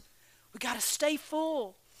heart. We got to stay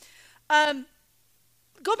full. Go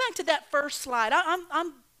back to that first slide.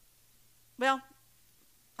 I'm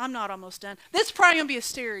not almost done. This is probably going to be a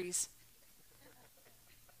series.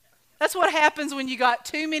 That's what happens when you got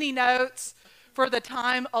too many notes for the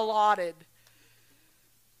time allotted.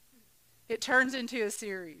 It turns into a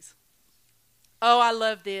series. Oh, I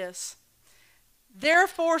love this.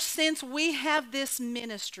 Therefore, since we have this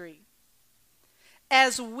ministry,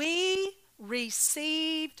 as we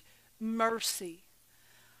received mercy.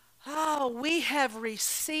 Oh, we have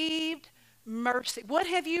received mercy. What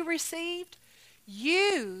have you received?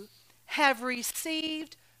 You have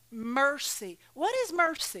received mercy. What is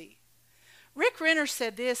mercy? Rick Renner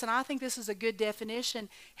said this, and I think this is a good definition.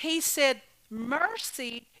 He said,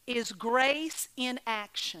 mercy is grace in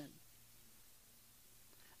action.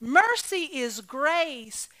 Mercy is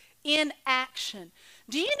grace in action.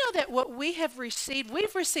 Do you know that what we have received,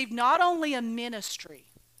 we've received not only a ministry,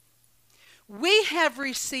 we have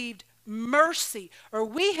received mercy, or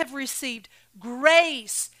we have received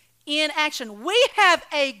grace in action. We have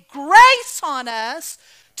a grace on us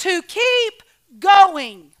to keep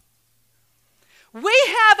going. We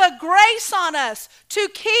have a grace on us to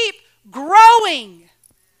keep growing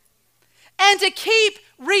and to keep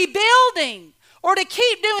rebuilding or to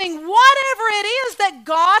keep doing whatever it is that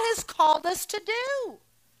God has called us to do.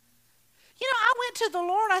 You know, I went to the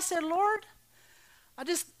Lord. I said, Lord,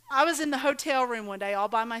 I was in the hotel room one day all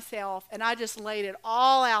by myself, and I just laid it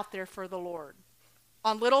all out there for the Lord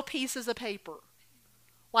on little pieces of paper,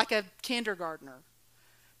 like a kindergartner.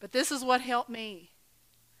 But this is what helped me.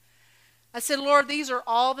 I said, Lord, these are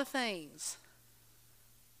all the things.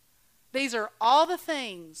 These are all the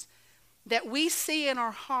things that we see in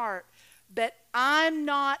our heart, but I'm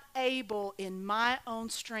not able in my own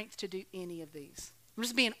strength to do any of these. I'm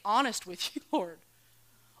just being honest with you, Lord.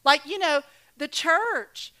 Like, the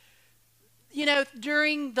church,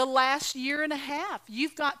 during the last year and a half,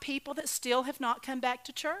 you've got people that still have not come back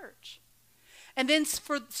to church. And then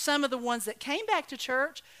for some of the ones that came back to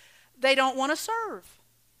church, they don't want to serve.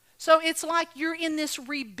 So it's like you're in this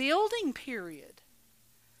rebuilding period.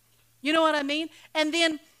 You know what I mean? And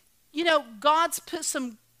then, God's put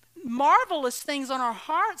some marvelous things on our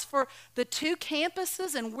hearts for the 2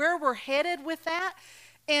 campuses and where we're headed with that.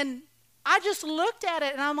 And I just looked at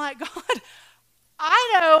it and I'm like, God,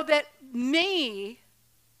 I know that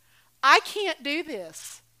I can't do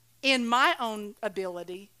this in my own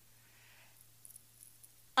ability.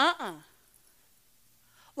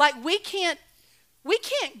 Like we can't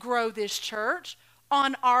grow this church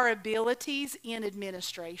on our abilities in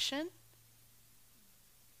administration.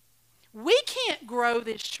 We can't grow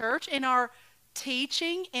this church in our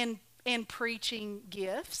teaching and preaching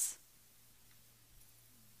gifts.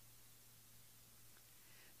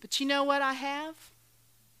 But you know what I have?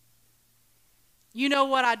 You know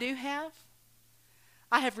what I do have?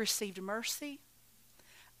 I have received mercy.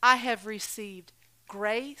 I have received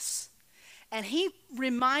grace. And he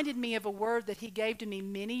reminded me of a word that he gave to me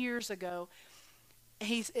many years ago.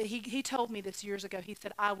 He told me this years ago. He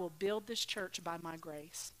said, I will build this church by my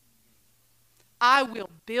grace. I will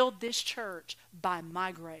build this church by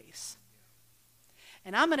my grace.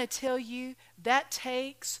 And I'm going to tell you, that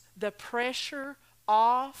takes the pressure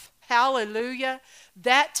off, hallelujah,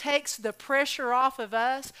 that takes the pressure off of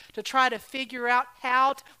us to try to figure out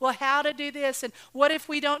how to do this, and what if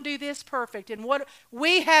we don't do this perfect, and what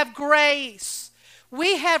we have grace.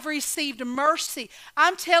 We have received mercy.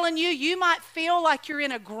 I'm telling you, you might feel like you're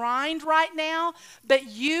in a grind right now, but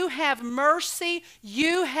you have mercy.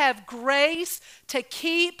 You have grace to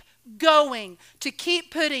keep going, to keep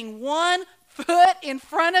putting one foot in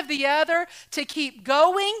front of the other, to keep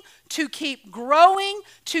going, to keep growing,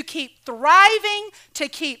 to keep thriving, to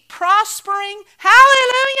keep prospering.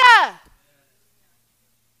 Hallelujah!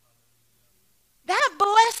 That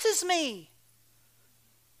blesses me.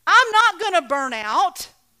 I'm not going to burn out,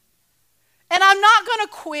 and I'm not going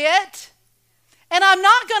to quit, and I'm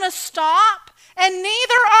not going to stop, and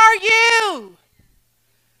neither are you.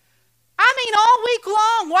 I mean, all week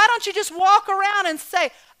long, why don't you just walk around and say,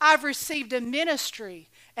 I've received a ministry,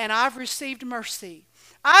 and I've received mercy.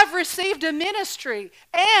 I've received a ministry,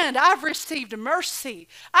 and I've received mercy.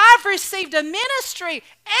 I've received a ministry,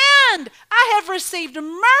 and I have received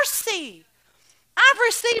mercy. I've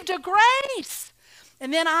received a grace.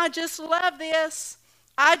 And then I just love this.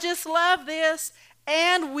 I just love this.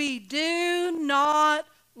 And we do not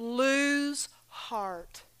lose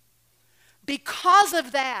heart. Because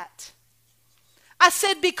of that. I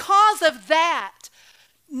said because of that.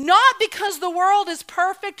 Not because the world is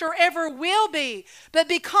perfect or ever will be, but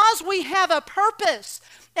because we have a purpose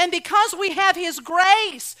and because we have His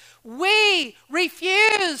grace, we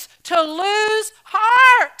refuse to lose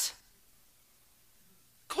heart.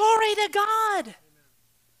 Glory to God.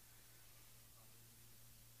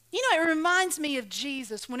 You know, it reminds me of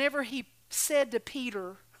Jesus whenever He said to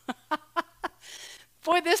Peter,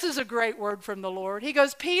 boy, this is a great word from the Lord. He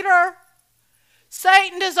goes, Peter,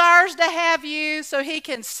 Satan desires to have you so he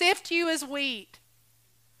can sift you as wheat.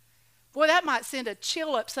 Boy, that might send a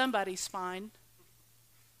chill up somebody's spine.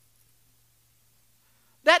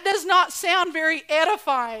 That does not sound very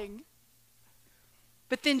edifying.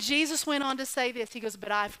 But then Jesus went on to say this. He goes,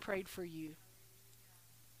 but I've prayed for you.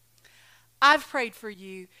 I've prayed for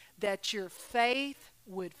you that your faith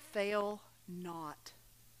would fail not.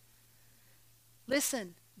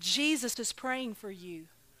 Listen, Jesus is praying for you.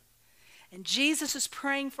 And Jesus is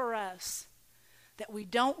praying for us that we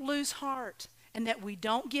don't lose heart and that we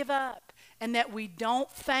don't give up and that we don't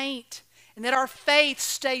faint and that our faith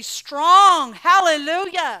stays strong.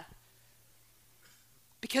 Hallelujah.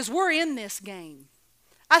 Because we're in this game.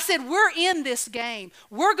 I said we're in this game.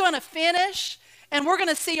 We're going to finish. And we're going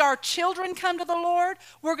to see our children come to the Lord.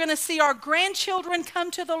 We're going to see our grandchildren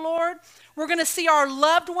come to the Lord. We're going to see our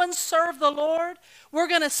loved ones serve the Lord. We're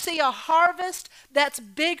going to see a harvest that's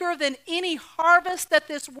bigger than any harvest that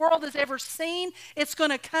this world has ever seen. It's going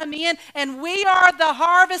to come in, and we are the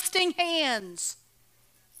harvesting hands.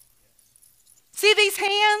 See these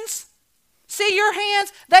hands? See your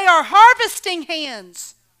hands? They are harvesting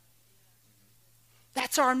hands.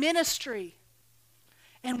 That's our ministry.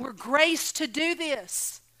 And we're graced to do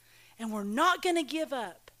this. And we're not going to give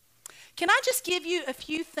up. Can I just give you a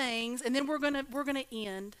few things, and then we're going to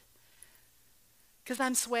end. Because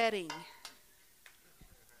I'm sweating.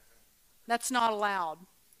 That's not allowed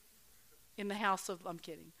in the house of, I'm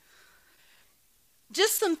kidding.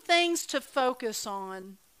 Just some things to focus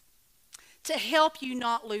on to help you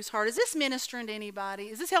not lose heart. Is this ministering to anybody?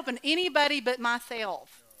 Is this helping anybody but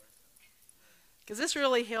myself? Because this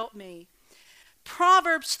really helped me.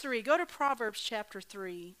 Proverbs 3. Go to Proverbs chapter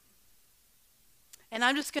 3. And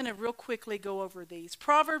I'm just going to real quickly go over these.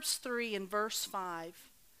 Proverbs 3 and verse 5.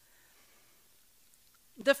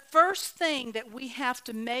 The first thing that we have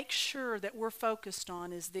to make sure that we're focused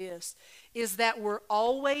on is this, is that we're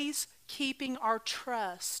always keeping our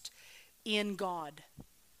trust in God.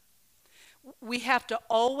 We have to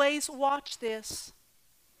always watch this.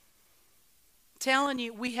 I'm telling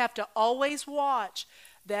you, we have to always watch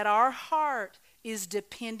that our heart is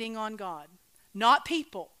depending on God, not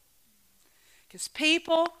people. Because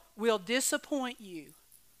people will disappoint you.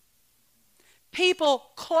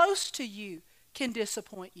 People close to you can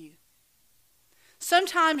disappoint you.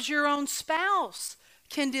 Sometimes your own spouse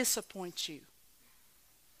can disappoint you.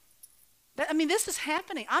 I mean, this is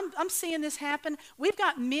happening. I'm seeing this happen. We've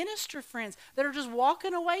got minister friends that are just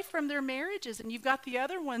walking away from their marriages, and you've got the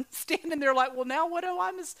other one standing there like, well, now what am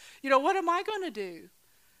I going to do?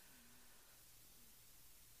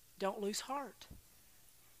 Don't lose heart.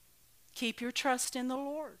 Keep your trust in the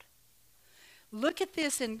Lord. Look at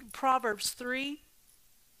this in Proverbs 3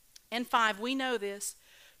 and 5. We know this.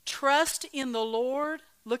 Trust in the Lord,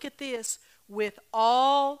 look at this, with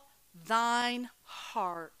all thine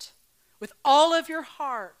heart. With all of your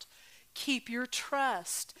heart, keep your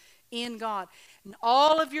trust in God. In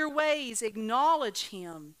all of your ways acknowledge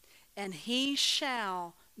him, and he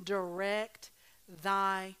shall direct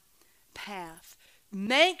thy path.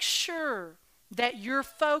 Make sure that you're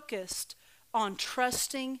focused on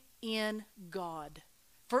trusting in God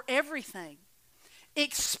for everything.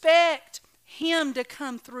 Expect him to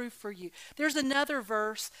come through for you. There's another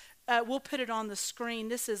verse. We'll put it on the screen.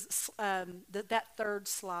 This is that third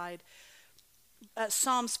slide.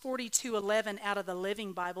 Psalms 42:11 out of the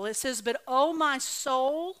Living Bible. It says, "But oh my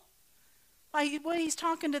soul," well, he's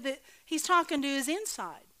talking to his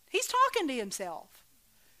inside. He's talking to himself.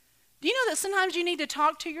 Do you know that sometimes you need to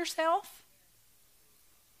talk to yourself?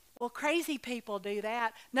 Well, crazy people do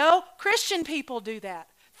that. No, Christian people do that.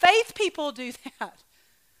 Faith people do that.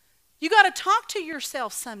 You got to talk to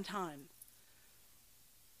yourself sometime.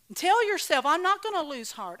 And tell yourself, I'm not going to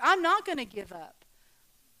lose heart. I'm not going to give up.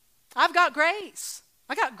 I've got grace.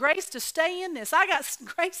 I got grace to stay in this. I got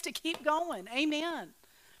grace to keep going. Amen.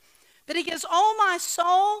 But he goes, oh my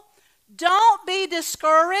soul, don't be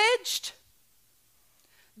discouraged.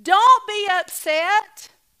 Don't be upset.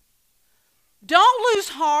 Don't lose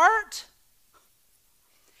heart.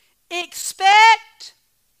 Expect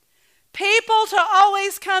people to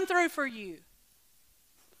always come through for you.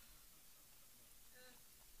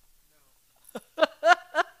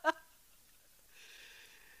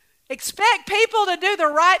 Expect people to do the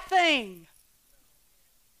right thing.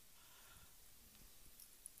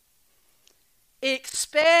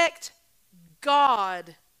 Expect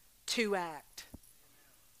God to act.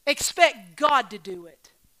 Expect God to do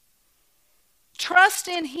it. Trust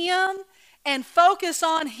in him and focus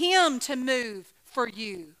on him to move for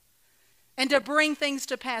you and to bring things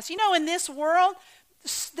to pass. You know, in this world,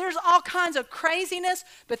 there's all kinds of craziness,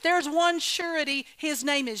 but there's one surety. His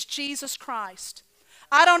name is Jesus Christ.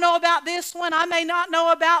 I don't know about this one. I may not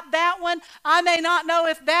know about that one. I may not know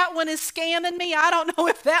if that one is scamming me. I don't know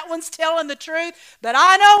if that one's telling the truth. But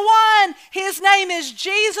I know one. His name is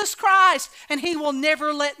Jesus Christ, and he will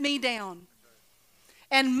never let me down.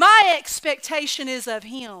 And my expectation is of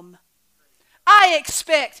him. I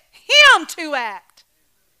expect him to act.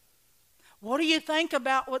 What do you think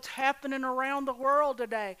about what's happening around the world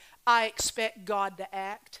today? I expect God to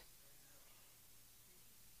act.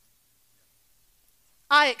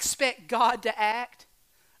 I expect God to act.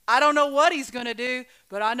 I don't know what he's going to do,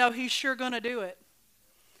 but I know he's sure going to do it.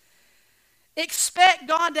 Expect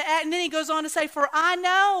God to act. And then he goes on to say, for I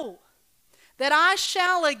know that I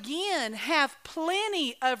shall again have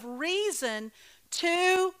plenty of reason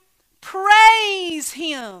to praise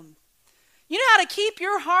him. You know how to keep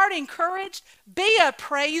your heart encouraged? Be a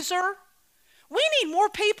praiser. We need more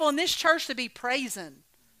people in this church to be praising.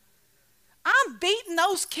 I'm beating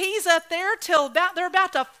those keys up there till they're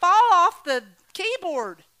about to fall off the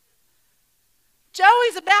keyboard.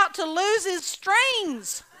 Joey's about to lose his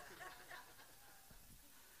strings.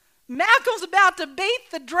 Malcolm's about to beat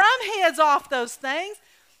the drum heads off those things.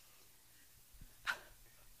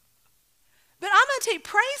 But I'm going to tell you,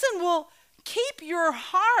 praising will keep your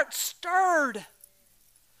heart stirred.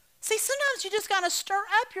 See, sometimes you just got to stir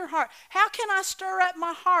up your heart. How can I stir up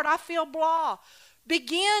my heart? I feel blah.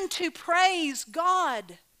 Begin to praise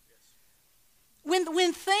God.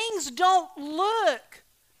 When things don't look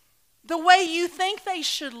the way you think they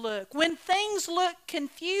should look, when things look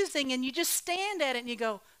confusing and you just stand at it and you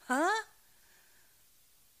go, huh?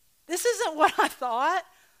 This isn't what I thought.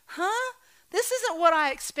 Huh? This isn't what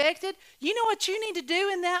I expected. You know what you need to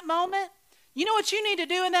do in that moment? You know what you need to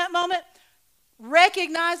do in that moment?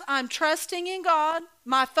 Recognize I'm trusting in God.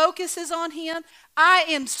 My focus is on him. I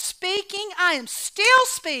am speaking. I am still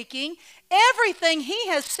speaking everything he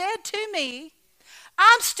has said to me.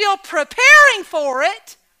 I'm still preparing for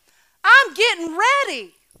it. I'm getting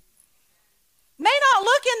ready. May not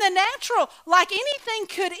look in the natural like anything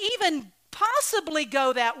could even possibly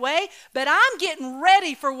go that way, but I'm getting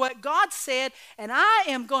ready for what God said, and I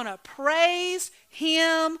am going to praise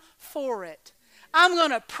him for it. I'm going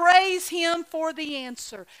to praise him for the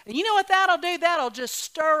answer. And you know what that'll do? That'll just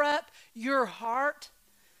stir up your heart.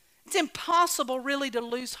 It's impossible really to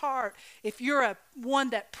lose heart if you're one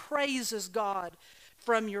that praises God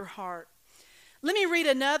from your heart. Let me read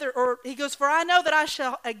another, or he goes, for I know that I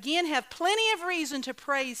shall again have plenty of reason to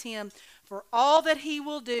praise him for all that he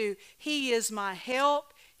will do. He is my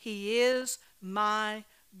help. He is my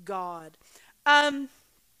God. Let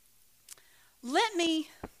me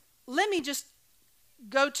just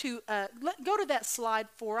go to that slide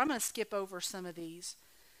 4. I'm going to skip over some of these.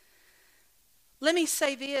 Let me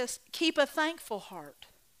say this. Keep a thankful heart.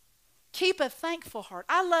 Keep a thankful heart.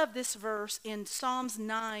 I love this verse in Psalms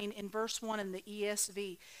 9 in verse 1 in the ESV.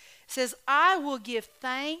 It says, I will give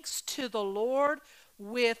thanks to the Lord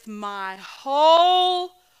with my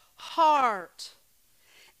whole heart,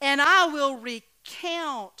 and I will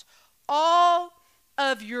recount all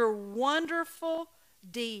of your wonderful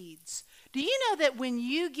deeds. Do you know that when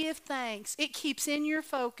you give thanks, it keeps in your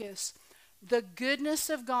focus the goodness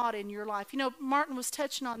of God in your life? You know, Martin was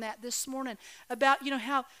touching on that this morning about,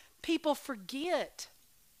 how people forget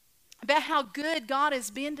about how good God has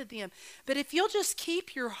been to them. But if you'll just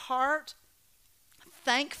keep your heart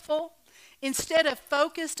thankful instead of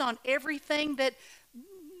focused on everything that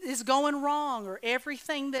is going wrong or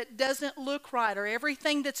everything that doesn't look right or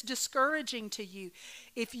everything that's discouraging to you,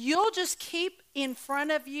 if you'll just keep in front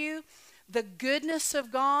of you the goodness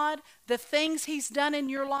of God, the things He's done in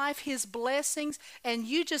your life, His blessings, and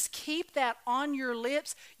you just keep that on your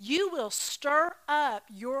lips, you will stir up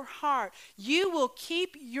your heart. You will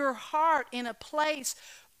keep your heart in a place,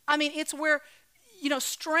 it's where,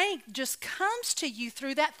 strength just comes to you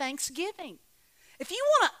through that thanksgiving. If you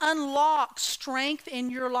want to unlock strength in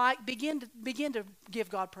your life, begin to give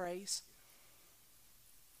God praise.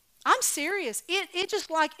 I'm serious. It just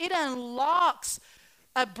like it unlocks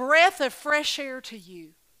a breath of fresh air to you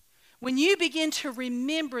when you begin to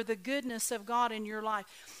remember the goodness of God in your life.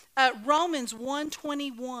 Romans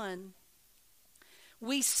 1:21,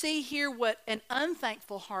 we see here what an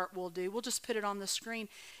unthankful heart will do. We'll just put it on the screen.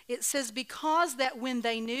 It says, because that when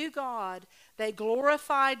they knew God, they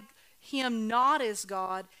glorified Him not as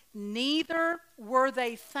God, neither were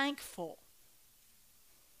they thankful.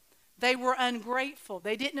 They were ungrateful.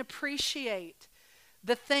 They didn't appreciate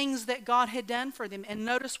the things that God had done for them. And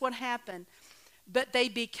notice what happened. But they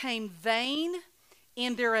became vain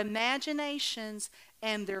in their imaginations,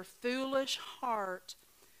 and their foolish heart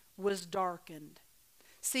was darkened.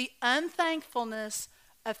 See, unthankfulness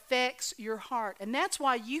affects your heart. And that's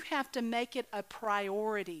why you have to make it a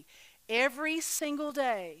priority every single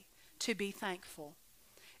day to be thankful.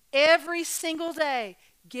 Every single day,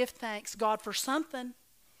 give thanks, God, for something.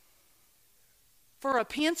 For a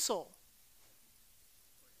pencil.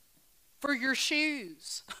 For your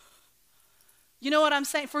shoes. You know what I'm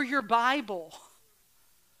saying? For your Bible.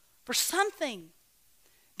 For something.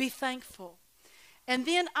 Be thankful. And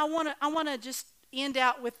then I want to just end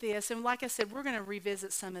out with this. And like I said, we're going to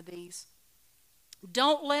revisit some of these.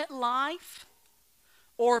 Don't let life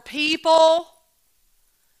or people,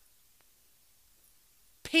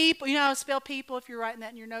 you know how to spell people if you're writing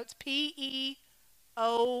that in your notes?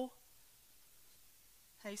 P-E-O,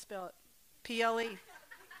 how do you spell it? P-L-E.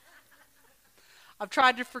 I've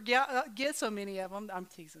tried to get so many of them. I'm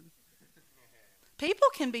teasing. People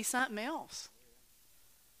can be something else.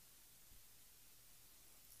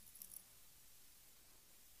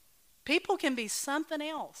 People can be something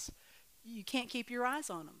else. You can't keep your eyes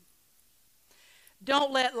on them.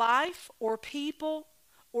 Don't let life or people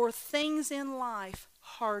or things in life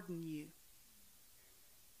harden you.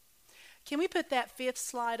 Can we put that fifth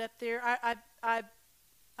slide up there?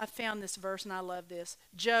 I found this verse and I love this.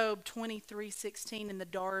 Job 23:16 in the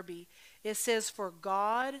Darby. It says, for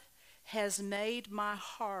God has made my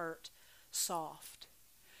heart soft.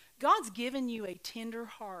 God's given you a tender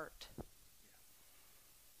heart.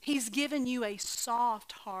 He's given you a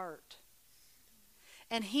soft heart.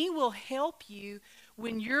 And He will help you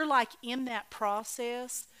when you're like in that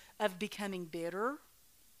process of becoming bitter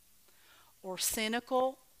or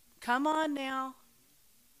cynical. Come on now.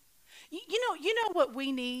 You know what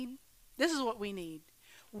we need? This is what we need.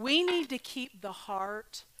 We need to keep the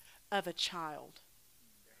heart of a child.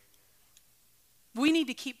 We need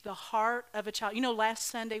to keep the heart of a child. Last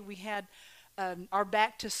Sunday we had our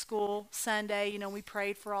back to school Sunday. We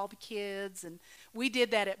prayed for all the kids, and we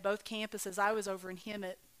did that at both campuses. I was over in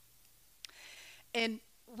Hemet. And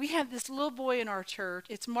we have this little boy in our church.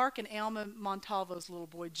 It's Mark and Alma Montalvo's little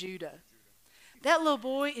boy, Judah. That little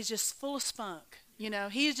boy is just full of spunk.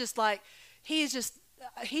 He's just like, he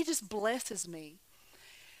just blesses me.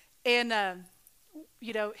 And,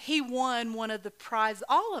 he won one of the prizes.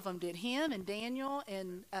 All of them did. Him and Daniel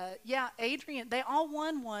and, Adrian. They all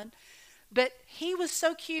won one. But he was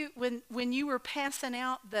so cute when you were passing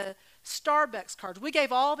out the Starbucks cards. We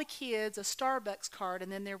gave all the kids a Starbucks card,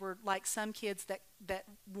 and then there were like some kids that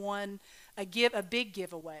won a big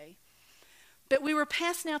giveaway. But we were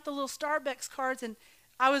passing out the little Starbucks cards, and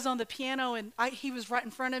I was on the piano, and he was right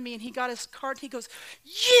in front of me, and he got his card, and he goes,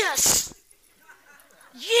 yes!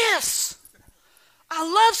 Yes! I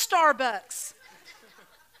love Starbucks.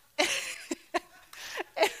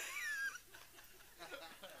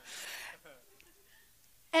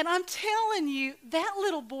 And I'm telling you, that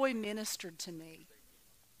little boy ministered to me.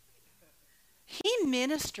 He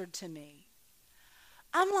ministered to me.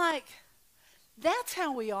 I'm like, that's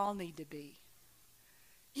how we all need to be.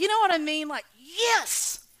 You know what I mean? Like,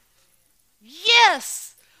 yes,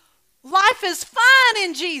 yes, life is fine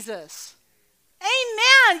in Jesus.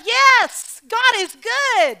 Amen. Yes, God is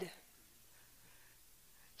good.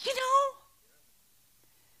 You know?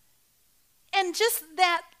 And just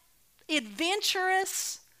that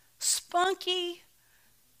adventurous, spunky,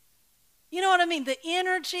 you know what I mean? The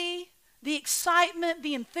energy, the excitement,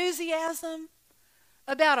 the enthusiasm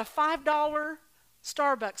about a $5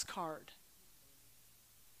 Starbucks card.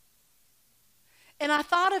 And I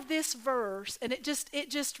thought of this verse, and it has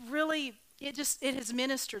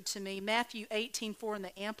ministered to me. Matthew 18:4 in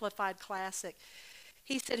the Amplified Classic.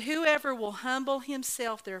 He said, whoever will humble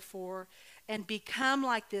himself, therefore, and become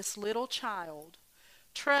like this little child,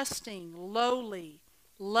 trusting, lowly,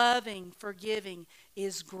 loving, forgiving,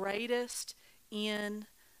 is greatest in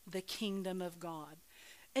the kingdom of God.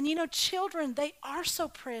 And you know, children, they are so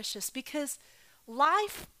precious because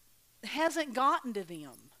life hasn't gotten to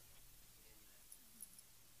them.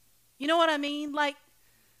 You know what I mean? Like,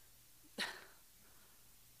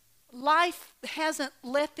 life hasn't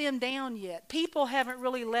let them down yet. People haven't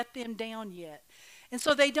really let them down yet. And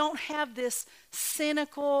so they don't have this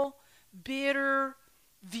cynical, bitter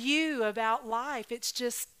view about life. It's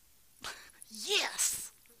just,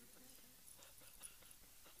 yes.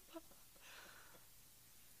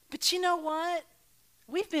 But you know what?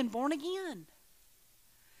 We've been born again.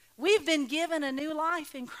 We've been given a new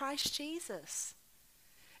life in Christ Jesus.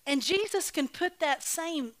 And Jesus can put that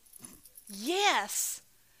same yes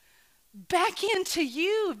back into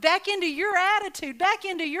you, back into your attitude, back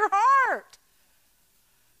into your heart.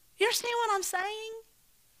 You understand what I'm saying?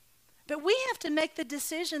 But we have to make the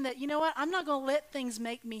decision that, you know what, I'm not going to let things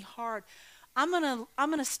make me hard. I'm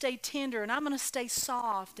gonna stay tender, and I'm going to stay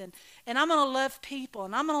soft, and I'm going to love people,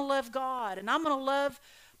 and I'm going to love God, and I'm going to love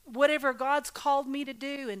whatever God's called me to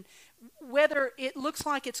do. And whether it looks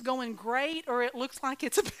like it's going great or it looks like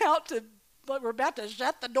it's we're about to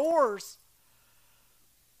shut the doors,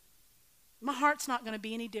 my heart's not going to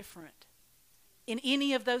be any different in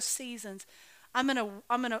any of those seasons. I'm going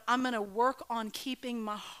to work on keeping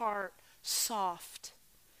my heart soft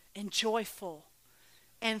and joyful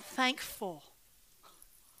and thankful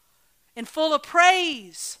and full of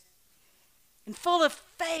praise and full of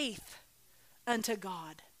faith unto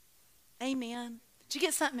God. Amen. Did you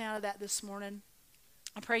get something out of that this morning?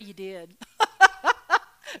 I pray you did.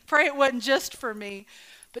 Pray it wasn't just for me.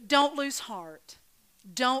 But don't lose heart.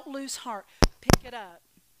 Don't lose heart. Pick it up.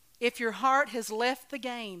 If your heart has left the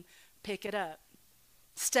game, pick it up.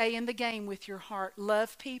 Stay in the game with your heart.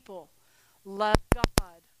 Love people. Love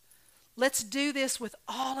God. Let's do this with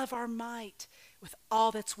all of our might, with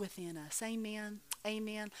all that's within us. Amen.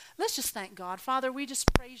 Amen. Let's just thank God. Father, we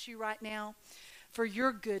just praise you right now for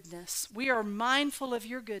your goodness. We are mindful of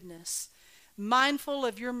your goodness, mindful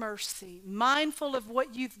of your mercy, mindful of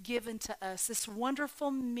what you've given to us, this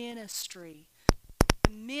wonderful ministry,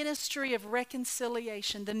 the ministry of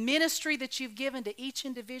reconciliation, the ministry that you've given to each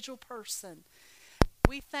individual person.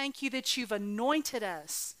 We thank you that you've anointed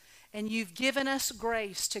us and you've given us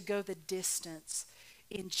grace to go the distance.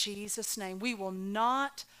 In Jesus' name, we will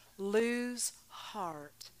not lose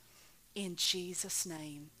heart. In Jesus'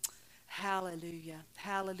 name. Hallelujah.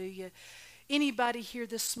 Hallelujah. Anybody here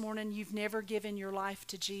this morning, you've never given your life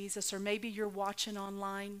to Jesus, or maybe you're watching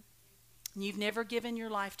online and you've never given your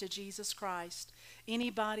life to Jesus Christ.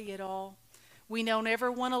 Anybody at all? We don't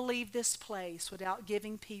ever want to leave this place without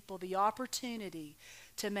giving people the opportunity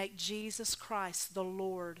to make Jesus Christ the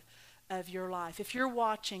Lord of your life. If you're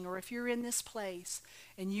watching or if you're in this place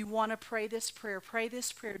and you want to pray this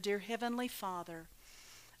prayer, Dear Heavenly Father,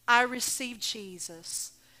 I receive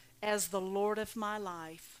Jesus as the Lord of my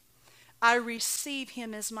life. I receive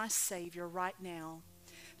him as my Savior right now.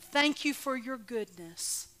 Thank you for your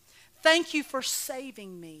goodness. Thank you for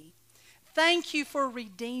saving me. Thank you for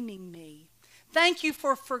redeeming me. Thank you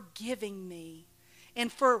for forgiving me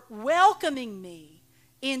and for welcoming me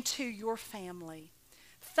into your family.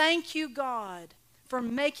 Thank you, God, for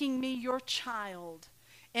making me your child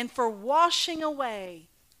and for washing away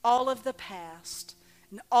all of the past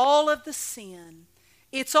and all of the sin.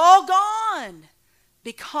 It's all gone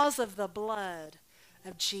because of the blood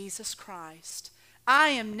of Jesus Christ. I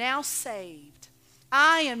am now saved.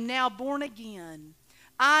 I am now born again.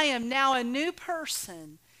 I am now a new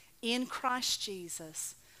person in Christ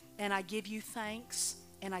Jesus. And I give you thanks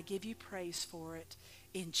and I give you praise for it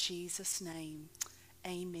in Jesus' name.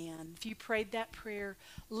 Amen. If you prayed that prayer,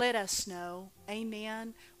 let us know.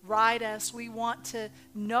 Amen. Write us. We want to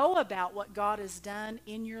know about what God has done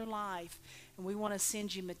in your life. And we want to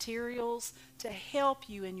send you materials to help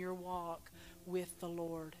you in your walk with the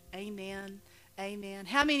Lord. Amen. Amen.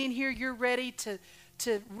 How many in here you're ready to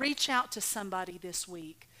reach out to somebody this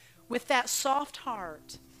week with that soft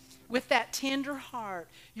heart? With that tender heart,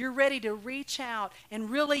 you're ready to reach out and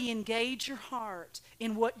really engage your heart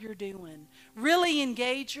in what you're doing. Really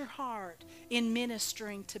engage your heart in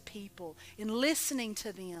ministering to people, in listening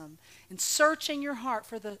to them, and searching your heart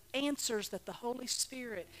for the answers that the Holy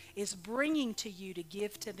Spirit is bringing to you to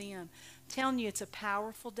give to them. I'm telling you, it's a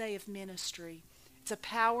powerful day of ministry. It's a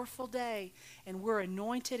powerful day, and we're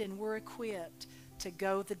anointed and we're equipped to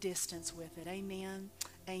go the distance with it. Amen.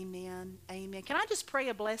 Amen. Amen. Can I just pray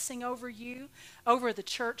a blessing over you, over the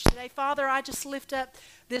church today? Father, I just lift up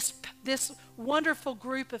this wonderful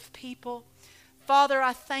group of people. Father,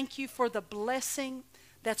 I thank you for the blessing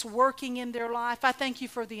that's working in their life. I thank you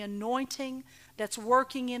for the anointing that's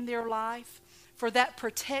working in their life, for that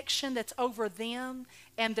protection that's over them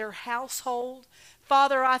and their household.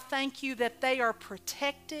 Father, I thank you that they are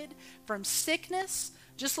protected from sickness,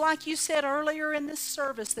 just like you said earlier in this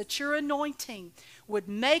service, that your anointing would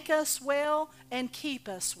make us well and keep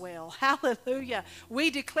us well. Hallelujah.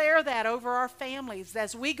 We declare that over our families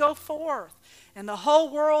as we go forth and the whole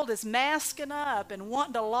world is masking up and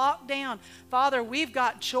wanting to lock down. Father, we've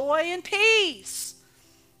got joy and peace.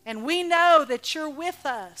 And we know that you're with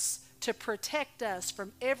us to protect us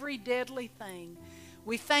from every deadly thing.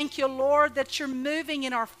 We thank you, Lord, that you're moving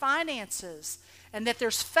in our finances and that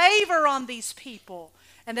there's favor on these people.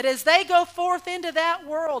 And that as they go forth into that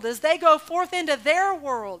world, as they go forth into their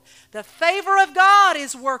world, the favor of God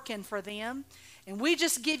is working for them. And we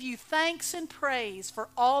just give you thanks and praise for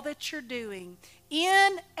all that you're doing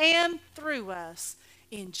in and through us.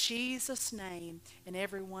 In Jesus' name. And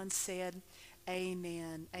everyone said,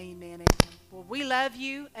 amen. Amen. Amen. Well, we love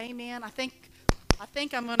you. Amen. I think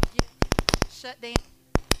I'm going to get shut down.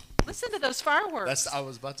 Listen to those fireworks. I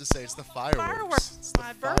was about to say, it's the fireworks. It's the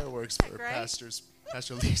fireworks for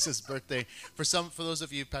Pastor Lisa's birthday. For those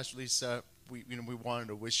of you, Pastor Lisa, we wanted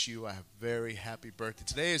to wish you a very happy birthday.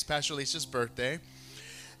 Today is Pastor Lisa's birthday,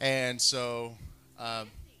 and so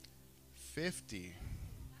 50.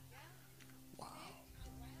 Wow.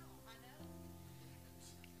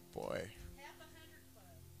 Boy.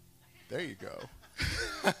 There you go.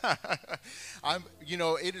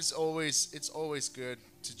 It's always good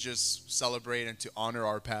to just celebrate and to honor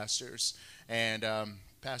our pastors. And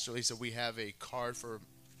Pastor Lisa, we have a card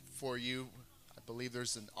for you. I believe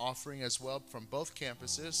there's an offering as well from both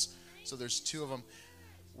campuses. So there's two of them.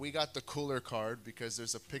 We got the cooler card because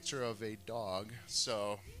there's a picture of a dog.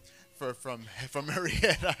 So from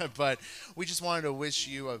Marietta, but we just wanted to wish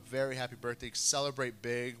you a very happy birthday. Celebrate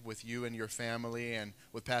big with you and your family, and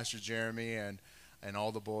with Pastor Jeremy and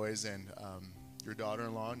all the boys, and your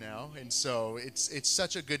daughter-in-law now. And so it's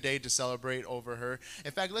such a good day to celebrate over her. In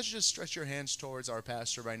fact, let's just stretch your hands towards our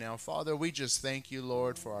pastor right now. Father, we just thank you,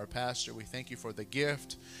 Lord, for our pastor. We thank you for the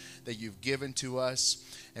gift that you've given to us,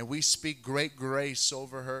 and we speak great grace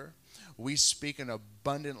over her. We speak an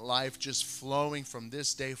abundant life just flowing from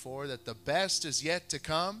this day forward, that the best is yet to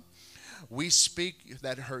come. We speak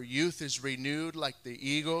that her youth is renewed like the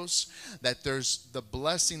eagles, that there's the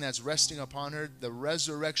blessing that's resting upon her, the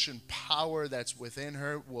resurrection power that's within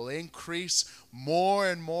her will increase more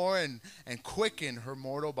and more and quicken her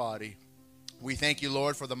mortal body. We thank you,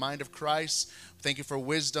 Lord, for the mind of Christ. Thank you for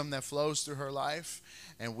wisdom that flows through her life.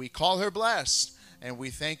 And we call her blessed, and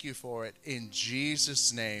we thank you for it in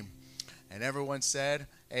Jesus' name. And everyone said,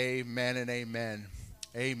 amen and amen.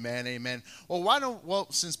 Amen, amen. Well,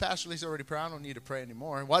 since Pastor Lee's already prayed, I don't need to pray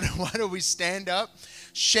anymore. Why don't we stand up,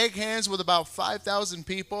 shake hands with about 5,000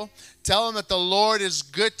 people, tell them that the Lord is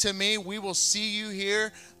good to me. We will see you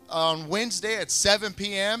here on Wednesday at 7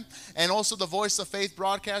 p.m. And also the Voice of Faith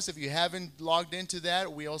broadcast. If you haven't logged into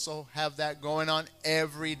that, we also have that going on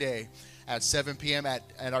every day at 7 p.m. at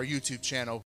our YouTube channel.